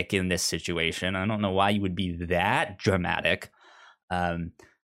dramatic in this situation. I don't know why you would be that dramatic.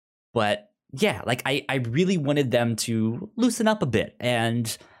 But yeah, like I really wanted them to loosen up a bit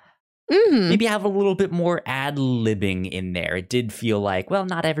and maybe have a little bit more ad-libbing in there. It did feel like, well,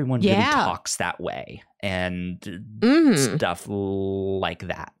 not everyone really talks that way and stuff like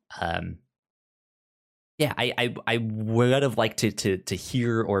that. I would have liked to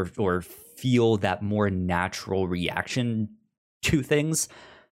hear or feel that more natural reaction to things.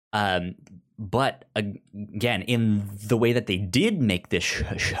 But again, in the way that they did make this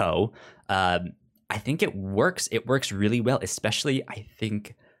show, I think it works. It works really well, especially I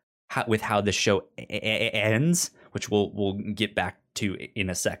think with how the show ends, which we'll get back to in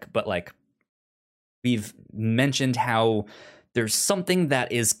a sec. But like we've mentioned how there's something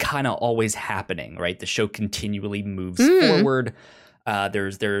that is kind of always happening, right? The show continually moves forward.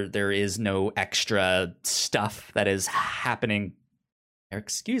 There is no extra stuff that is happening.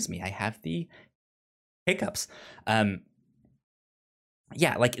 Excuse me, I have the hiccups.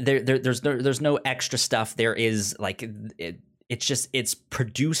 Yeah, like there's no extra stuff. There is like it's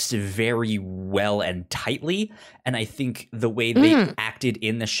produced very well and tightly, and I think the way they acted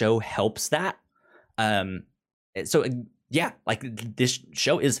in the show helps that. So yeah, like this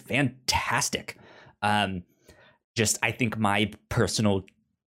show is fantastic. Just I think my personal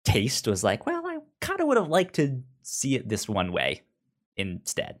taste was like, well, I kind of would have liked to see it this one way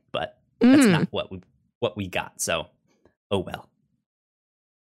instead, but that's not what we got. So, oh well.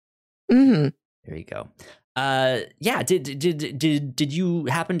 There you go. Yeah. Did you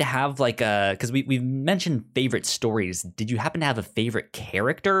happen to have like because we've mentioned favorite stories. Did you happen to have a favorite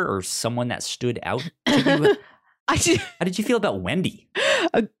character or someone that stood out to you? How did you feel about Wendy?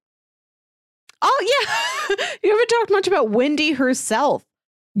 Oh yeah, you haven't talked much about Wendy herself.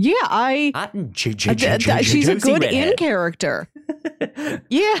 Yeah, she's a good in character.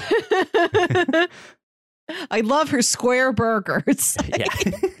 Yeah, I love her square burgers. Yeah.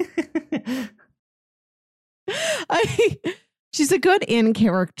 She's a good in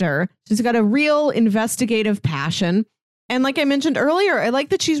character. She's got a real investigative passion. And like I mentioned earlier, I like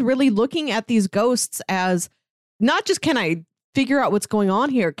that she's really looking at these ghosts as not just can I figure out what's going on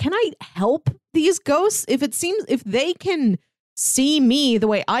here. Can I help these ghosts? If they can see me the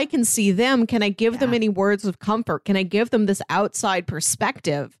way I can see them, can I give them any words of comfort? Can I give them this outside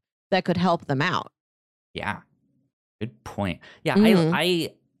perspective that could help them out? Yeah. Good point. Yeah,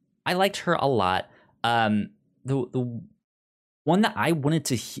 I liked her a lot. The one that I wanted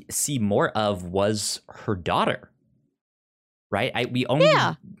to see more of was her daughter. Right? We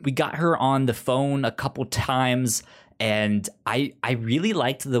got her on the phone a couple times, and I really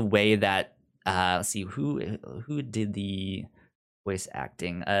liked the way that let's see who did the voice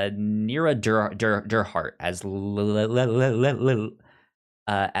acting. Nira Durhart as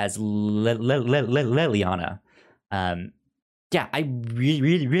Liliana. Yeah, I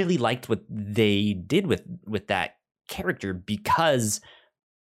really liked what they did with that character, because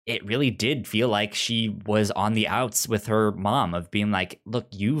it really did feel like she was on the outs with her mom, of being like, look,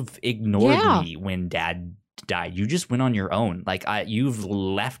 you've ignored me when dad died. You just went on your own. Like, you've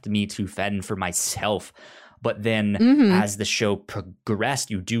left me to fend for myself. But then as the show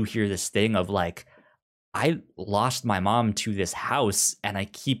progressed, you do hear this thing of like, I lost my mom to this house and I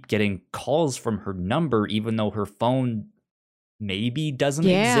keep getting calls from her number, even though her phone maybe doesn't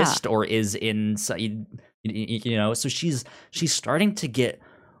exist or is in, you know, so she's starting to get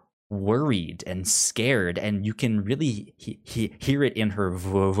worried and scared, and you can really hear it in her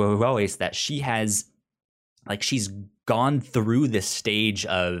voice that she has, like, she's gone through this stage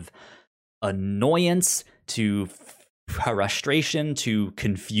of annoyance to frustration to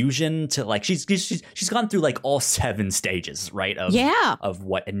confusion to, like, she's gone through like all 7 stages, right, of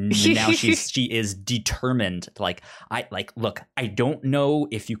what, and now she is determined to, like, look, I don't know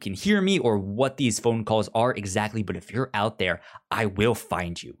if you can hear me or what these phone calls are exactly, but if you're out there, I will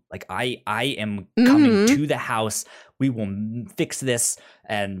find you. Like, I am coming to the house, we will fix this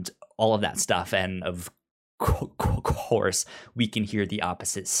and all of that stuff. And of course, we can hear the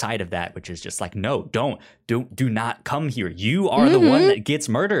opposite side of that, which is just like, no, do not come here. You are the one that gets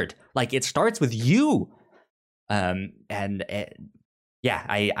murdered. Like, it starts with you. I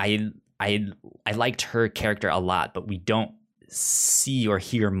liked her character a lot, but we don't see or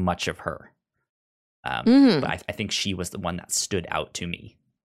hear much of her. But I think she was the one that stood out to me.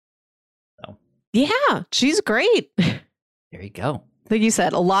 So yeah, she's great. There you go. Like you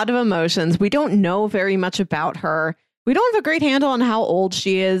said, a lot of emotions. We don't know very much about her. We don't have a great handle on how old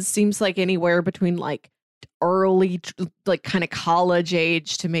she is. Seems like anywhere between like early, like kind of college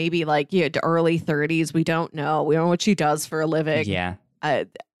age to maybe like, to early 30s. We don't know. We don't know what she does for a living. Yeah. I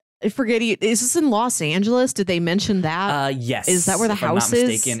forget. Is this in Los Angeles? Did they mention that? Yes. Is that where the house is?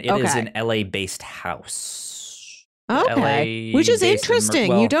 Mistaken, it is an LA-based house. Okay. Which is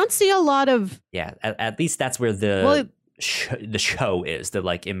interesting. You don't see a lot of... Yeah, at least that's where the show is, the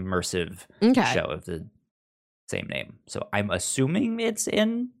like immersive show of the same name. So I'm assuming it's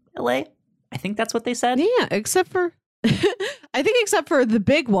in LA. I think that's what they said. Yeah, except for the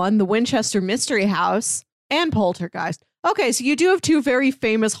big one, the Winchester Mystery House and Poltergeist. Okay, so you do have 2 very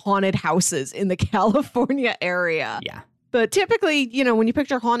famous haunted houses in the California area. Yeah. But typically, when you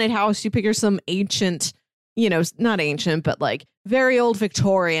picture haunted house, you picture some ancient, not ancient, but like very old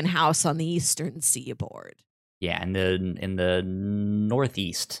Victorian house on the eastern seaboard. Yeah, and in the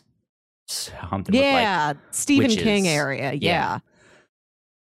Northeast, something. Yeah, with like Stephen witches. King area. Yeah.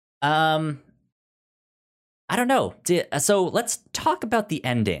 I don't know. So let's talk about the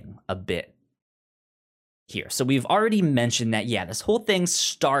ending a bit here. So we've already mentioned that. Yeah, this whole thing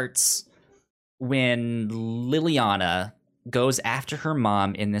starts when Liliana goes after her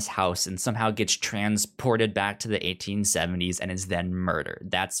mom in this house and somehow gets transported back to the 1870s and is then murdered.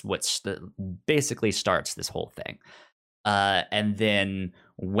 That's what basically starts this whole thing. And then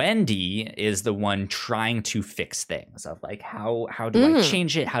Wendy is the one trying to fix things, of like, how do I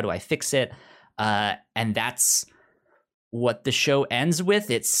change it? How do I fix it? And that's what the show ends with.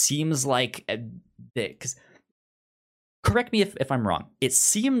 It seems like, because correct me if I'm wrong, it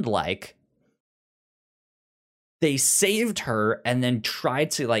seemed like they saved her and then tried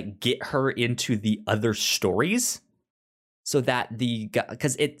to like get her into the other stories, so that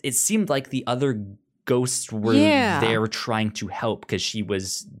because it seemed like the other ghosts were there trying to help, because she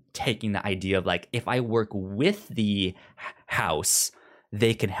was taking the idea of like, if I work with the house,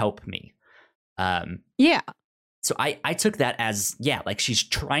 they can help me. So I took that as, like, she's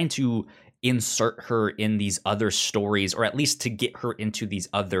trying to insert her in these other stories, or at least to get her into these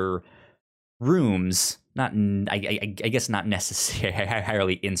other rooms. I guess not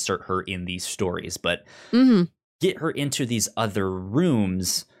necessarily insert her in these stories, but get her into these other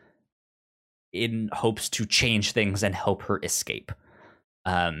rooms in hopes to change things and help her escape.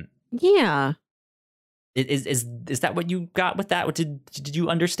 Is that what you got with that? Did you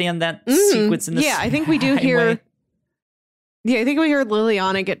understand that sequence in this? Yeah, I think we do hear. Way? Yeah, I think we heard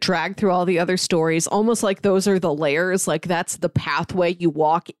Liliana get dragged through all the other stories, almost like those are the layers. Like that's the pathway you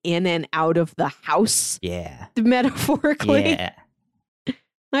walk in and out of the house. Yeah, metaphorically. Yeah,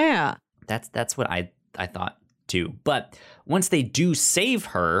 yeah. That's what I thought too. But once they do save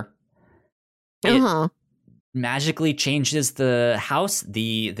her, it magically changes the house.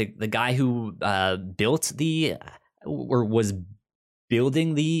 The guy who built or was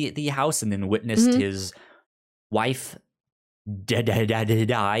building the house and then witnessed his wife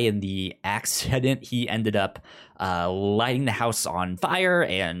die in the accident. He ended up lighting the house on fire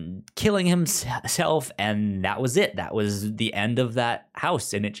and killing himself, and that was it. That was the end of that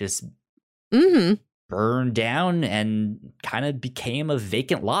house, and it just burned down and kind of became a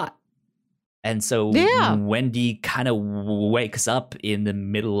vacant lot. And so Wendy kind of wakes up in the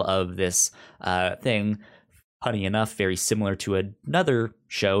middle of this thing. Funny enough, very similar to another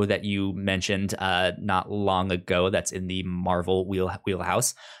show that you mentioned not long ago that's in the Marvel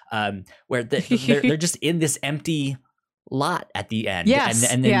wheelhouse, where they're just in this empty lot at the end. Yes,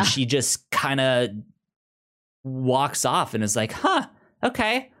 and then she just kind of walks off and is like, huh,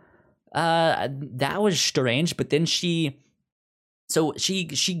 okay, that was strange. But then she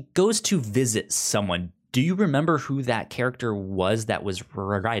goes to visit someone. Do you remember who that character was that was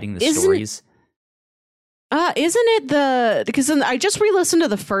writing the stories? Isn't it because I just re-listened to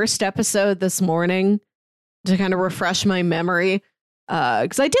the first episode this morning to kind of refresh my memory.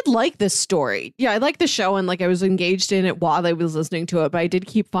 Because I did like this story. Yeah, I like the show and like I was engaged in it while I was listening to it, but I did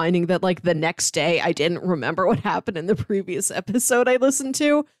keep finding that like the next day I didn't remember what happened in the previous episode I listened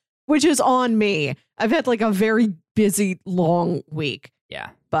to, which is on me. I've had like a very busy, long week.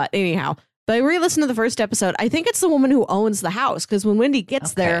 Yeah. But anyhow, I re-listened to the first episode. I think it's the woman who owns the house, because when Wendy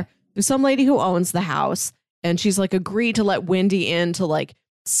gets there, there's some lady who owns the house. And she's like agreed to let Wendy in to like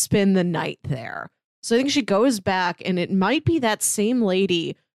spend the night there. So I think she goes back, and it might be that same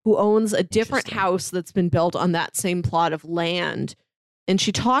lady who owns a different house that's been built on that same plot of land. And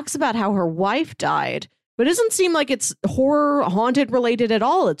she talks about how her wife died, but it doesn't seem like it's horror haunted related at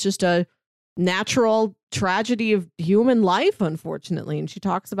all. It's just a natural tragedy of human life, unfortunately. And she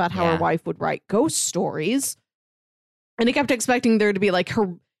talks about how her wife would write ghost stories. And I kept expecting there to be like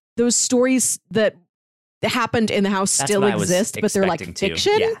those stories that happened in the house still exist, but they're like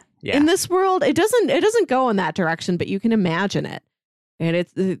fiction in this world. It doesn't go in that direction, but you can imagine it. And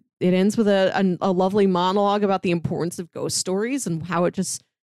it ends with a lovely monologue about the importance of ghost stories and how it just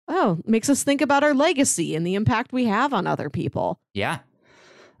makes us think about our legacy and the impact we have on other people. Yeah.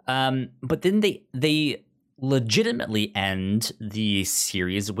 But then they legitimately end the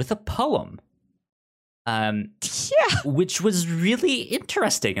series with a poem. Which was really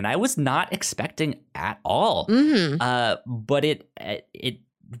interesting, and I was not expecting at all. But it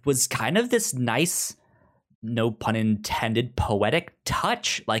was kind of this nice, no pun intended, poetic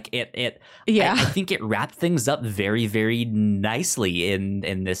touch. Like I think it wrapped things up very, very nicely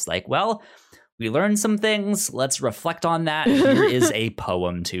in this, like, well, we learned some things, let's reflect on that. Here is a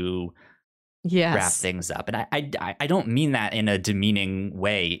poem to wrap things up. And I don't mean that in a demeaning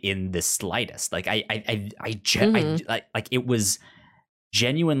way in the slightest. Like I it was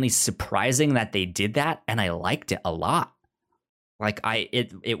genuinely surprising that they did that, and I liked it a lot. Like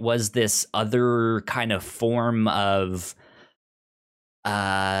it was this other kind of form of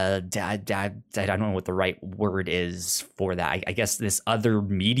I don't know what the right word is for that. I guess this other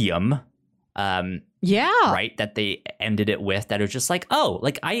medium. Right, that they ended it with, that it was just like, oh,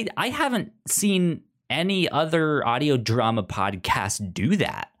 like I haven't seen any other audio drama podcast do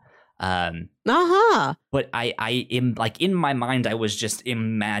that. But I am like, in my mind, I was just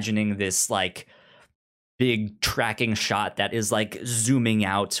imagining this like big tracking shot that is like zooming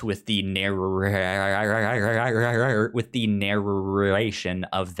out with the narration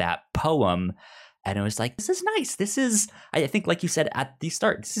of that poem. And it was like, this is nice. This is, I think, like you said at the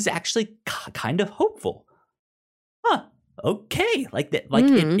start, this is actually kind of hopeful. Huh. Okay. Like that. Like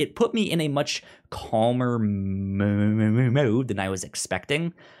it put me in a much calmer mood than I was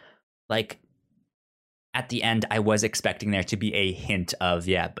expecting. Like at the end, I was expecting there to be a hint of,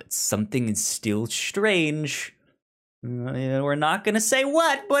 but something is still strange. We're not going to say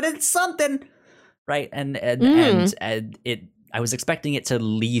what, but it's something. Right. And it. I was expecting it to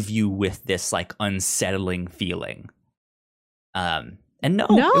leave you with this like unsettling feeling. And no,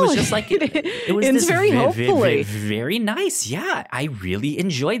 it was just like it was this very hopefully very nice. Yeah, I really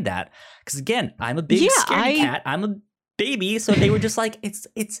enjoyed that, because again, I'm a big scaredy cat. I'm a baby, so they were just like, it's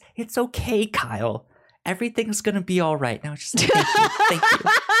okay, Kyle. Everything's gonna be all right. Now, just like, thank you.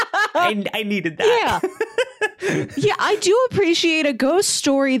 I needed that. Yeah, I do appreciate a ghost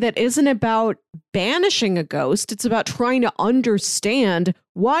story that isn't about banishing a ghost. It's about trying to understand,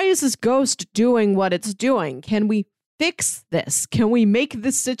 why is this ghost doing what it's doing? Can we fix this? Can we make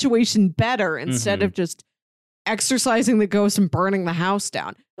this situation better instead of just exorcising the ghost and burning the house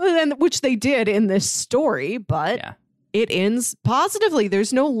down? Which they did in this story, but it ends positively.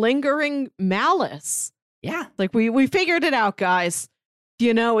 There's no lingering malice. Yeah. Like we figured it out, guys.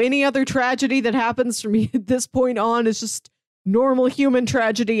 You know, any other tragedy that happens from this point on is just normal human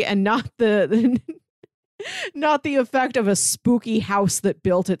tragedy and not the not the effect of a spooky house that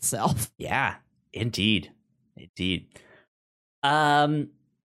built itself. Yeah, indeed. Indeed.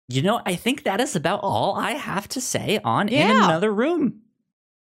 You know, I think that is about all I have to say on In Another Room.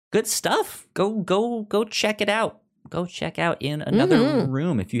 Good stuff. Go check it out. Go check out In Another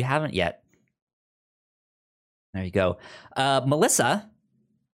Room if you haven't yet. There you go. Melissa.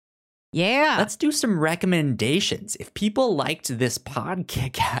 Yeah. Let's do some recommendations. If people liked this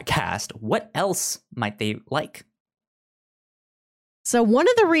podcast, what else might they like? So one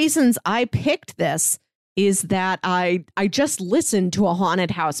of the reasons I picked this is that I just listened to a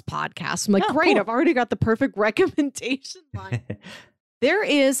haunted house podcast. I'm like, great, cool. I've already got the perfect recommendation line. There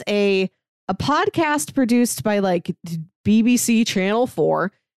is a podcast produced by like BBC Channel 4.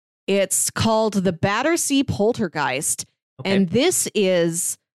 It's called The Battersea Poltergeist. Okay. And this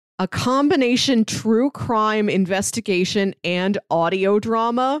is a combination true crime investigation and audio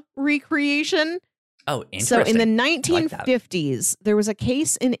drama recreation. Oh, interesting. So in the 1950s, there was a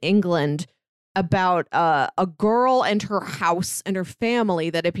case in England about a girl and her house and her family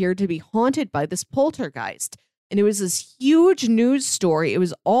that appeared to be haunted by this poltergeist. And it was this huge news story. It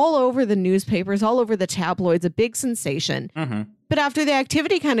was all over the newspapers, all over the tabloids, a big sensation. But after the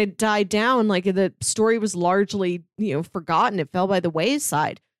activity kind of died down, like the story was largely, forgotten. It fell by the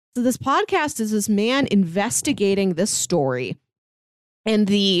wayside. So this podcast is this man investigating this story, and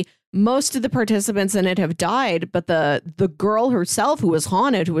most of the participants in it have died, but the girl herself who was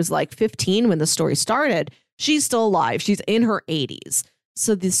haunted, who was like 15 when the story started, she's still alive. She's in her 80s.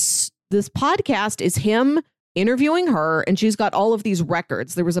 So this podcast is him interviewing her, and she's got all of these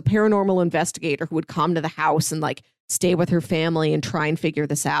records. There was a paranormal investigator who would come to the house and like stay with her family and try and figure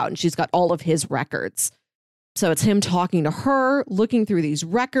this out, and she's got all of his records. So it's him talking to her, looking through these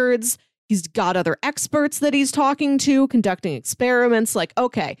records. He's got other experts that he's talking to, conducting experiments. Like,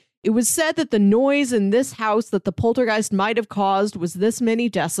 okay, it was said that the noise in this house that the poltergeist might have caused was this many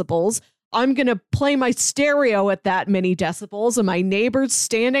decibels. I'm going to play my stereo at that many decibels, and my neighbor's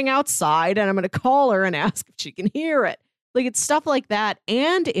standing outside, and I'm going to call her and ask if she can hear it. Like, it's stuff like that.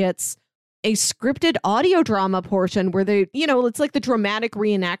 And it's a scripted audio drama portion where they, it's like the dramatic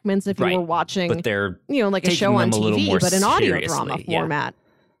reenactments if you were watching, but they're like a show on TV, but an audio drama format.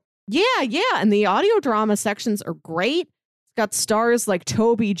 Yeah. And the audio drama sections are great. It's got stars like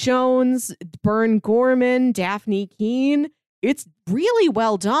Toby Jones, Bern Gorman, Daphne Keane. It's really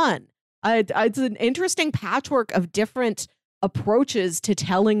well done. It's an interesting patchwork of different approaches to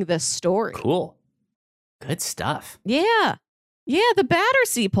telling this story. Cool. Good stuff. Yeah. Yeah, the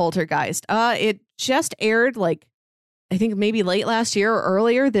Battersea Poltergeist. It just aired I think maybe late last year or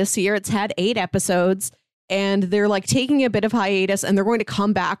earlier this year. It's had 8 episodes, and they're like taking a bit of hiatus, and they're going to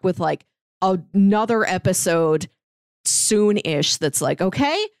come back with like another episode soon-ish that's like,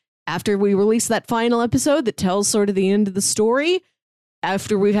 okay, after we release that final episode that tells sort of the end of the story,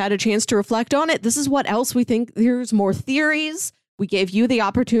 after we've had a chance to reflect on it, this is what else we think. There's more theories. We gave you the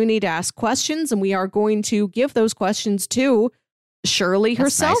opportunity to ask questions, and we are going to give those questions to Shirley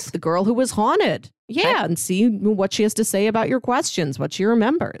herself, nice. The girl who was haunted. Yeah, and see what she has to say about your questions, what she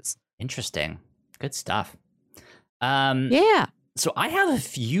remembers. Interesting. Good stuff. Yeah. So I have a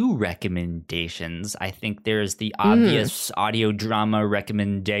few recommendations. I think there's the obvious audio drama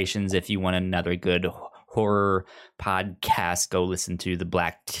recommendations. If you want another good horror podcast, go listen to the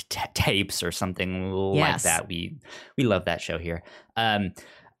Black Tapes or something like that. We love that show here. I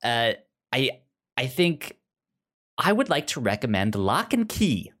think I would like to recommend Lock and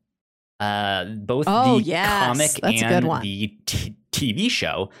Key, both the comic and the TV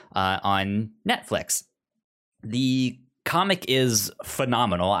show on Netflix. The comic is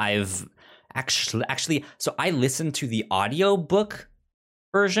phenomenal. I've actually, so I listened to the audiobook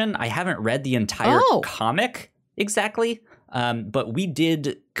version. I haven't read the entire comic exactly, but we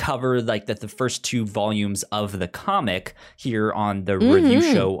did cover like the first 2 volumes of the comic here on the review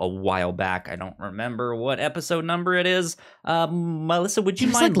show a while back. I don't remember what episode number it is. Melissa, would you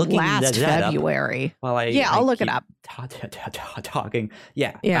mind looking last that February up? While I'll look it up. Talking.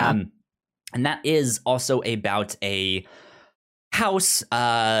 Yeah. Yeah. And that is also about a house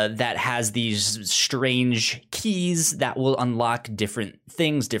that has these strange keys that will unlock different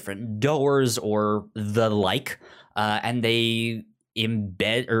things, different doors or the like, and they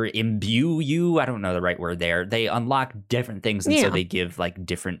embed or imbue you. I don't know the right word there. They unlock different things, and so they give like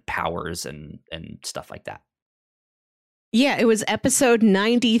different powers and stuff like that. Yeah, it was episode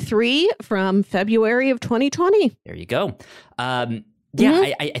 93 from February of 2020. There you go. I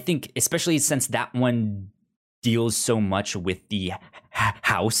think especially since that one deals so much with the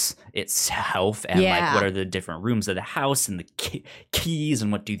house itself and like what are the different rooms of the house and the keys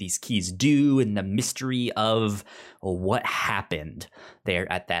and what do these keys do and the mystery of what happened there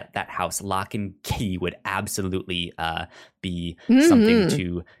at that house. Lock and Key would absolutely be something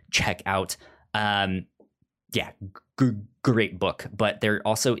to check out. Great book, but there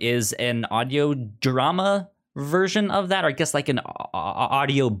also is an audio drama version of that, or I guess like an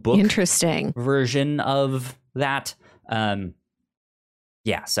audio book version of that.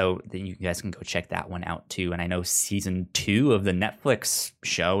 So then you guys can go check that one out too. And I know season 2 of the Netflix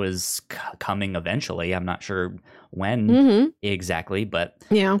show is coming eventually. I'm not sure when exactly, but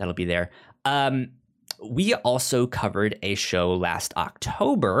that'll be there. We also covered a show last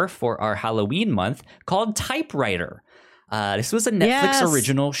October for our Halloween month called Typewriter. This was a Netflix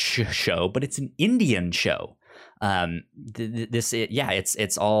original show, but it's an Indian show.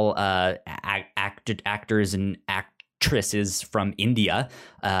 It's all actors and actresses from India,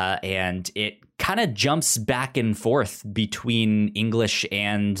 and it kind of jumps back and forth between English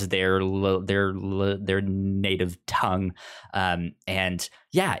and their native tongue,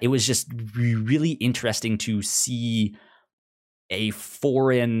 it was just really interesting to see a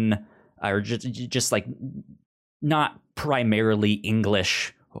foreign or just like not primarily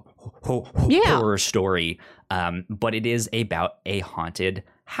English horror story, but it is about a haunted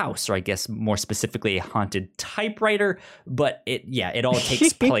house, or I guess more specifically a haunted typewriter, but it all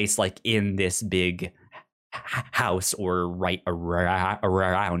takes place like in this big house or right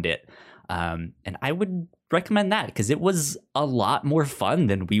around it, and I would recommend that because it was a lot more fun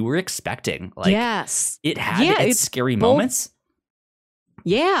than we were expecting. Like, it had its scary moments.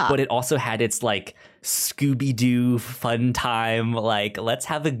 But it also had its like Scooby-Doo fun time, like let's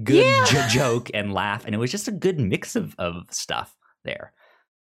have a good joke and laugh, and it was just a good mix of stuff there.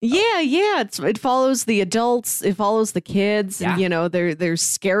 It follows the adults, it follows the kids, and, you know, there's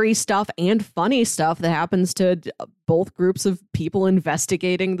scary stuff and funny stuff that happens to both groups of people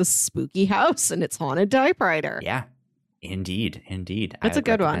investigating the spooky house and its haunted typewriter. Indeed that's a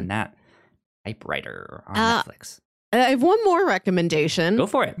good one. That Typewriter on Netflix. I have one more recommendation. Go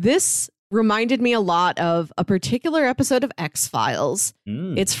for it. This reminded me a lot of a particular episode of X-Files.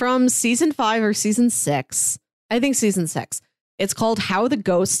 It's from season 5 or season 6. I think season 6. It's called How the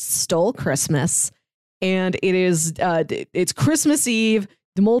Ghosts Stole Christmas. And it is it's Christmas Eve.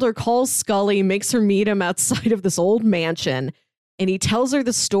 Mulder calls Scully, makes her meet him outside of this old mansion. And he tells her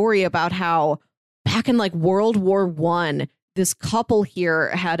the story about how back in like World War I, this couple here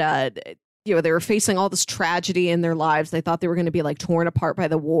had they were facing all this tragedy in their lives. They thought they were going to be like torn apart by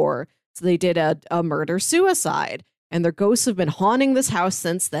the war. So they did a murder-suicide. And their ghosts have been haunting this house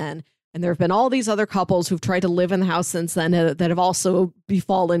since then. And there have been all these other couples who've tried to live in the house since then that have also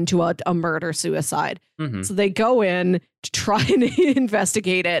befallen to a murder-suicide. So they go in to try and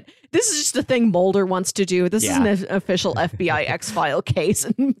investigate it. This is just a thing Mulder wants to do. This isn't an official FBI X-File case.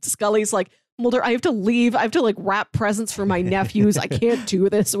 And Scully's like, Mulder, I have to leave. I have to like wrap presents for my nephews. I can't do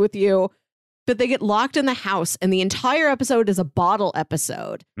this with you. But they get locked in the house, and the entire episode is a bottle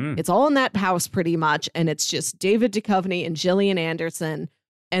episode. It's all in that house pretty much, and it's just David Duchovny and Gillian Anderson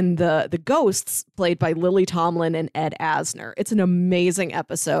and the ghosts played by Lily Tomlin and Ed Asner. It's an amazing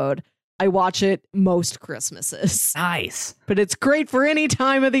episode. I watch it most Christmases. Nice. But it's great for any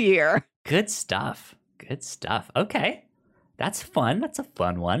time of the year. Good stuff. Okay. That's fun. That's a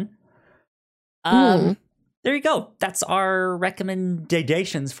fun one. There you go. That's our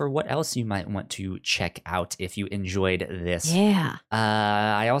recommendations for what else you might want to check out if you enjoyed this.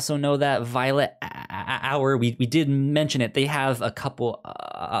 I also know that Violet Hour, we did mention it. They have a couple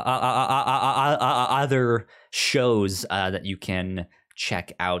other shows that you can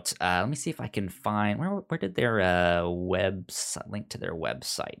check out. Let me see if I can find where did their link to their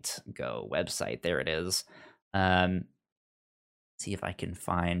website go? There it is. See if I can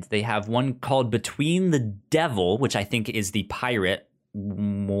find. They have one called Between the Devil, which I think is the pirate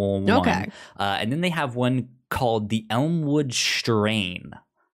one. And then they have one called The Elmwood Strain,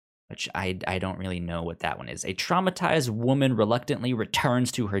 which I don't really know what that one is. A traumatized woman reluctantly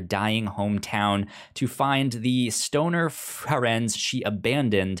returns to her dying hometown to find the stoner friends she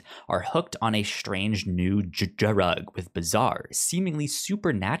abandoned are hooked on a strange new drug with bizarre, seemingly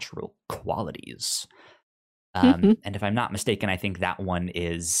supernatural qualities. And if I'm not mistaken, I think that one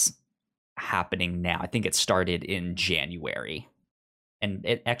is happening now. I think it started in January. And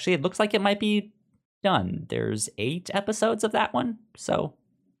it looks like it might be done. There's 8 episodes of that one, so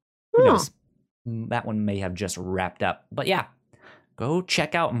who knows? That one may have just wrapped up. But yeah, go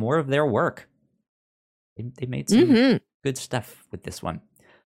check out more of their work. They made some good stuff with this one.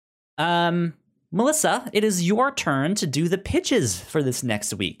 Melissa, it is your turn to do the pitches for this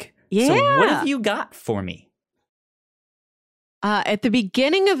next week. Yeah. So what have you got for me? At the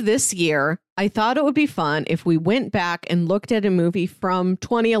beginning of this year, I thought it would be fun if we went back and looked at a movie from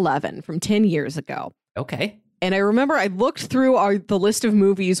 2011, from 10 years ago. Okay. And I remember I looked through the list of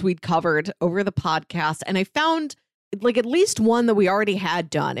movies we'd covered over the podcast, and I found like at least one that we already had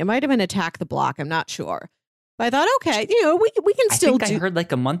done. It might have been Attack the Block. I'm not sure. But I thought, okay, we can still do. I heard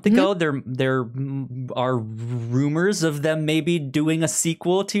like a month ago there are rumors of them maybe doing a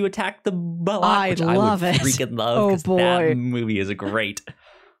sequel to Attack the Block, which I would freaking love. Oh boy, that movie is great.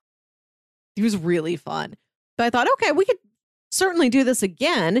 It was really fun. But I thought, okay, we could certainly do this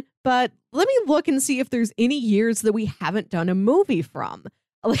again, but let me look and see if there's any years that we haven't done a movie from.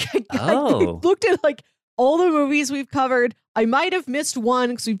 Like I looked at like all the movies we've covered. I might have missed one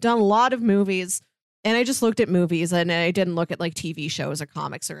because we've done a lot of movies. And I just looked at movies and I didn't look at like TV shows or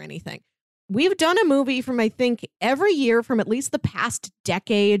comics or anything. We've done a movie from, I think, every year from at least the past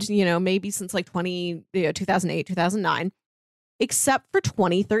decade, maybe since like 2008, 2009, except for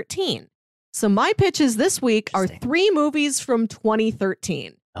 2013. So my pitches this week are 3 movies from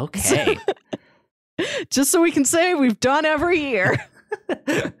 2013. Okay. Just so we can say we've done every year.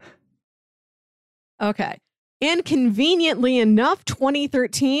 Okay. And conveniently enough,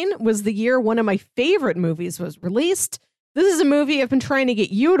 2013 was the year one of my favorite movies was released. This is a movie I've been trying to get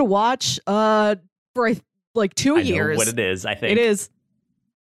you to watch for like 2 years. I know what it is, I think. It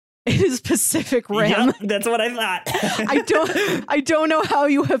is Pacific Rim. Yep, that's what I thought. I don't know how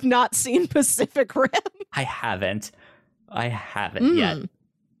you have not seen Pacific Rim. I haven't yet.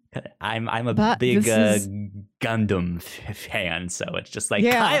 I'm a big Gundam fan, so it's just like,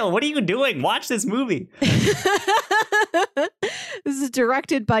 Kyle, what are you doing? Watch this movie. This is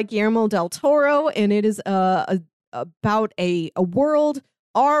directed by Guillermo del Toro, and it is about a world,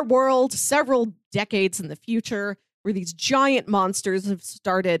 our world, several decades in the future, where these giant monsters have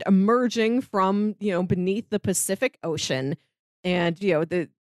started emerging from, beneath the Pacific Ocean. And, the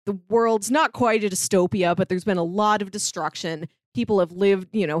world's not quite a dystopia, but there's been a lot of destruction. People have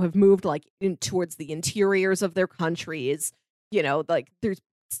lived, have moved like towards the interiors of their countries. Like there's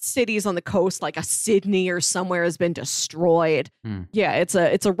cities on the coast, like a Sydney or somewhere has been destroyed. Yeah, it's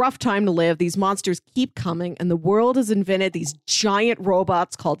a rough time to live. These monsters keep coming, and the world has invented these giant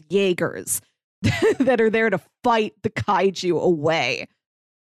robots called Jaegers that are there to fight the kaiju away.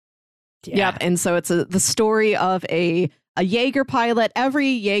 Yeah. Yep, and so it's the story of a Jaeger pilot. Every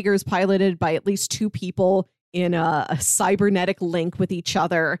Jaeger is piloted by at least 2 people in a cybernetic link with each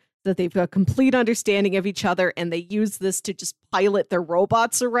other, that they've got a complete understanding of each other, and they use this to just pilot their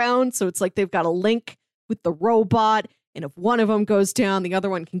robots around. So it's like they've got a link with the robot, and if one of them goes down, the other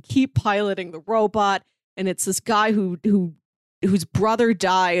one can keep piloting the robot. And it's this guy whose brother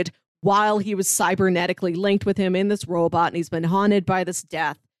died while he was cybernetically linked with him in this robot, and he's been haunted by this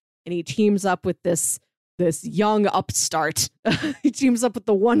death. And he teams up with this young upstart. He teams up with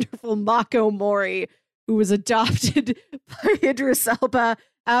the wonderful Mako Mori, who was adopted by Idris Elba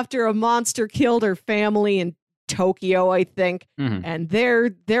after a monster killed her family in Tokyo, I think. And they're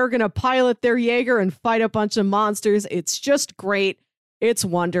going to pilot their Jaeger and fight a bunch of monsters. It's just great. It's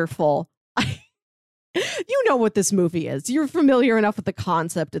wonderful. You know what this movie is. You're familiar enough with the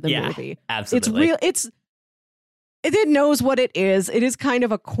concept of the movie. Absolutely. It knows what it is. It is kind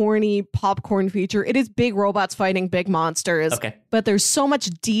of a corny popcorn feature. It is big robots fighting big monsters. Okay. But there's so much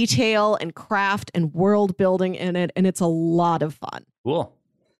detail and craft and world building in it, and it's a lot of fun. Cool.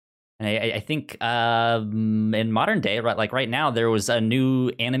 And I think in modern day, right now, there was a new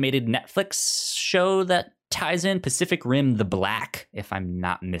animated Netflix show that ties in Pacific Rim: The Black, if I'm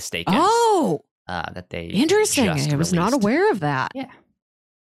not mistaken. Oh, that they interesting. just I was not released. aware of that. Yeah.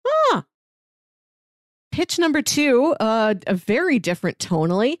 Huh. Pitch number 2, a very different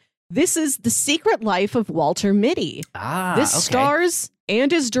tonally. This is The Secret Life of Walter Mitty. This stars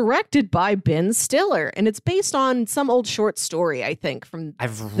and is directed by Ben Stiller, and it's based on some old short story, I think, from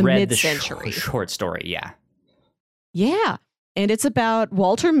I've the read mid-century. the short story, yeah. Yeah. And it's about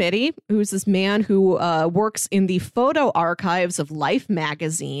Walter Mitty, who's this man who works in the photo archives of Life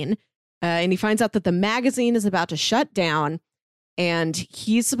magazine. And he finds out that the magazine is about to shut down. And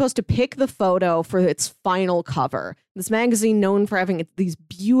he's supposed to pick the photo for its final cover. This magazine known for having these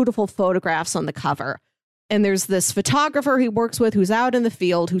beautiful photographs on the cover. And there's this photographer he works with who's out in the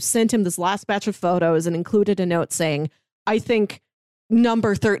field who sent him this last batch of photos and included a note saying, I think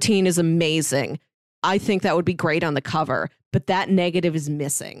number 13 is amazing. I think that would be great on the cover, but that negative is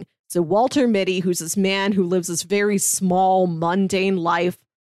missing. So Walter Mitty, who's this man who lives this very small, mundane life,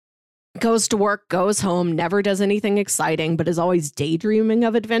 goes to work, goes home, never does anything exciting, but is always daydreaming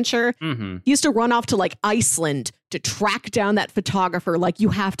of adventure. Mm-hmm. He used to run off to like Iceland to track down that photographer. Like, you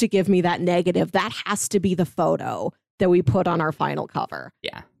have to give me that negative. That has to be the photo that we put on our final cover.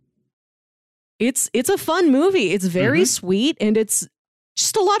 Yeah. It's a fun movie. It's very sweet, and it's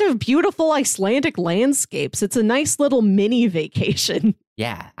just a lot of beautiful Icelandic landscapes. It's a nice little mini vacation.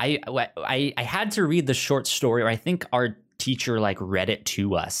 Yeah. I had to read the short story, or I think our teacher like read it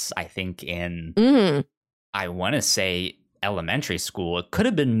to us, I think in I want to say elementary school. It could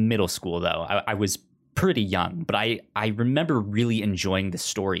have been middle school though. I was pretty young, but I remember really enjoying the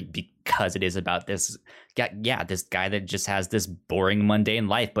story because it is about this guy that just has this boring mundane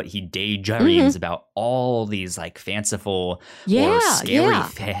life, but he daydreams about all these like fanciful or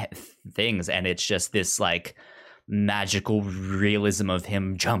scary things, and it's just this like magical realism of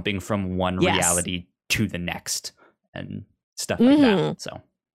him jumping from one reality to the next and stuff like that. So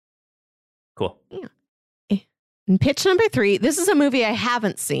cool. Yeah. And pitch number 3. This is a movie I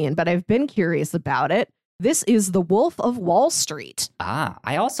haven't seen, but I've been curious about it. This is The Wolf of Wall Street.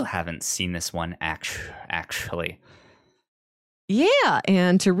 I also haven't seen this one actually. Yeah,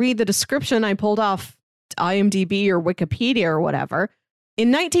 and to read the description, I pulled off IMDb or Wikipedia or whatever.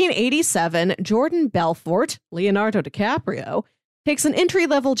 In 1987, Jordan Belfort, Leonardo DiCaprio, takes an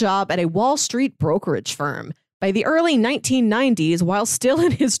entry-level job at a Wall Street brokerage firm. By the early 1990s, while still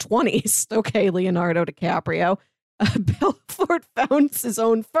in his 20s, okay, Leonardo DiCaprio, Belfort founds his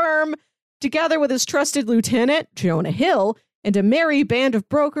own firm. Together with his trusted lieutenant, Jonah Hill, and a merry band of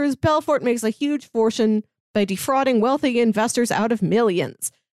brokers, Belfort makes a huge fortune by defrauding wealthy investors out of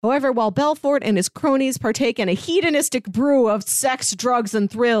millions. However, while Belfort and his cronies partake in a hedonistic brew of sex, drugs,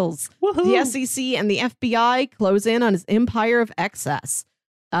 and thrills, the SEC and the FBI close in on his empire of excess.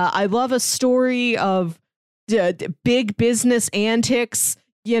 I love a story of big business antics,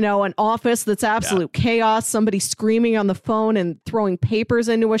 an office that's absolute chaos, somebody screaming on the phone and throwing papers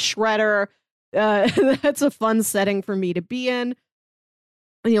into a shredder. That's a fun setting for me to be in.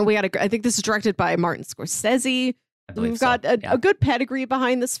 I think this is directed by Martin Scorsese. We've got a good pedigree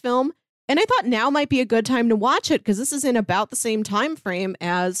behind this film. And I thought now might be a good time to watch it because this is in about the same time frame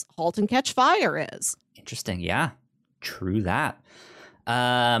as *Halt and Catch Fire* is. Interesting. Yeah, true that.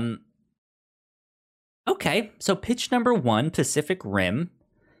 Okay, so pitch number 1, Pacific Rim.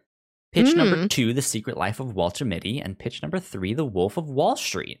 Pitch number 2, The Secret Life of Walter Mitty. And pitch number 3, The Wolf of Wall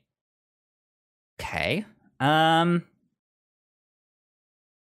Street. Okay.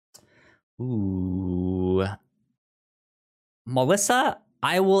 Ooh. Melissa,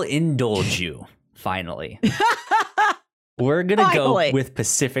 I will indulge you, finally. We're going to go with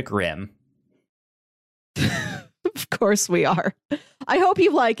Pacific Rim. Of course we are. I hope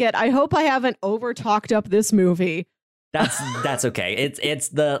you like it. I hope I haven't over-talked up this movie. That's okay. It's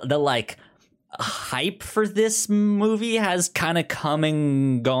the like hype for this movie has kind of come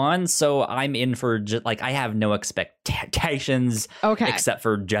and gone, so I'm in for just like I have no expectations except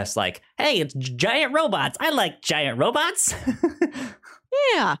for just like, hey, it's giant robots. I like giant robots.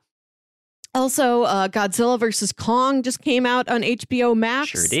 Yeah. Also, Godzilla vs. Kong just came out on HBO Max.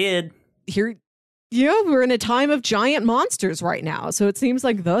 Sure did. We're in a time of giant monsters right now, so it seems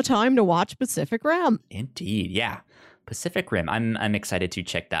like the time to watch Pacific Rim. Indeed, yeah. Pacific Rim. I'm excited to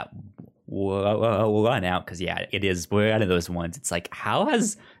check that one out because it is one of those ones. It's like, how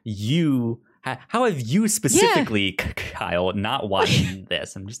have you specifically, Kyle, not watching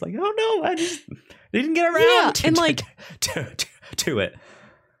this? I'm just like, oh no, I didn't get around to it.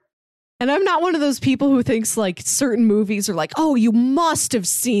 And I'm not one of those people who thinks like certain movies are like, oh, you must have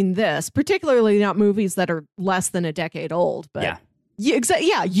seen this, particularly not movies that are less than a decade old. But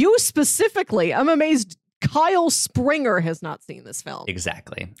you specifically, I'm amazed Kyle Springer has not seen this film.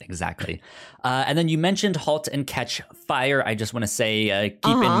 Exactly. And then you mentioned *Halt and Catch Fire*. I just want to say,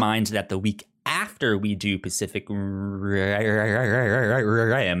 keep in mind that the week after we do Pacific Rim,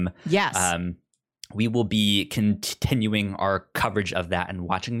 we will be continuing our coverage of that and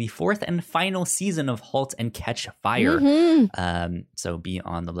watching the 4th and final season of *Halt and Catch Fire*. So be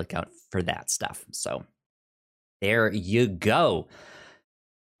on the lookout for that stuff. So there you go.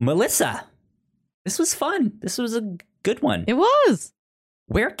 Melissa, this was fun. This was a good one. It was.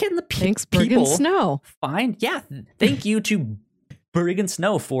 Where can the Thanks, people Bergen Snow. find? Yeah, thank you to Bergen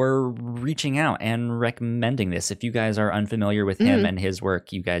Snow for reaching out and recommending this. If you guys are unfamiliar with him and his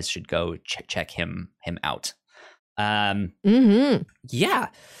work, you guys should go check him out. Yeah.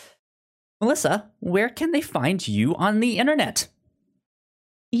 Melissa, where can they find you on the internet?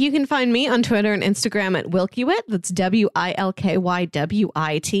 You can find me on Twitter and Instagram at Wilkywit. That's WILKYWIT.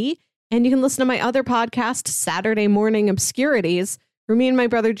 And you can listen to my other podcast, Saturday Morning Obscurities, where me and my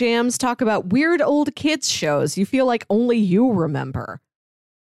brother Jams talk about weird old kids shows you feel like only you remember.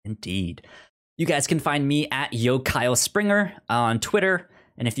 Indeed. You guys can find me at Yo Kyle Springer on Twitter.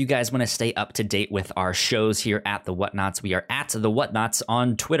 And if you guys want to stay up to date with our shows here at The Whatnauts, we are at The Whatnauts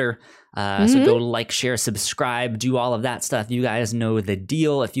on Twitter. So go like, share, subscribe, do all of that stuff. You guys know the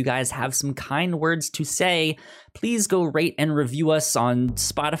deal. If you guys have some kind words to say, please go rate and review us on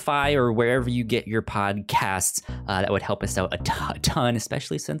Spotify or wherever you get your podcasts. That would help us out a ton,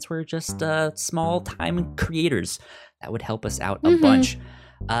 especially since we're just small-time creators. That would help us out a bunch.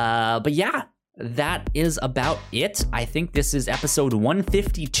 But yeah, that is about it. I think this is episode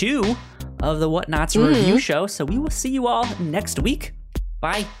 152 of the Whatnauts Review Show. So we will see you all next week.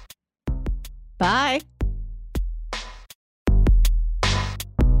 Bye. Bye.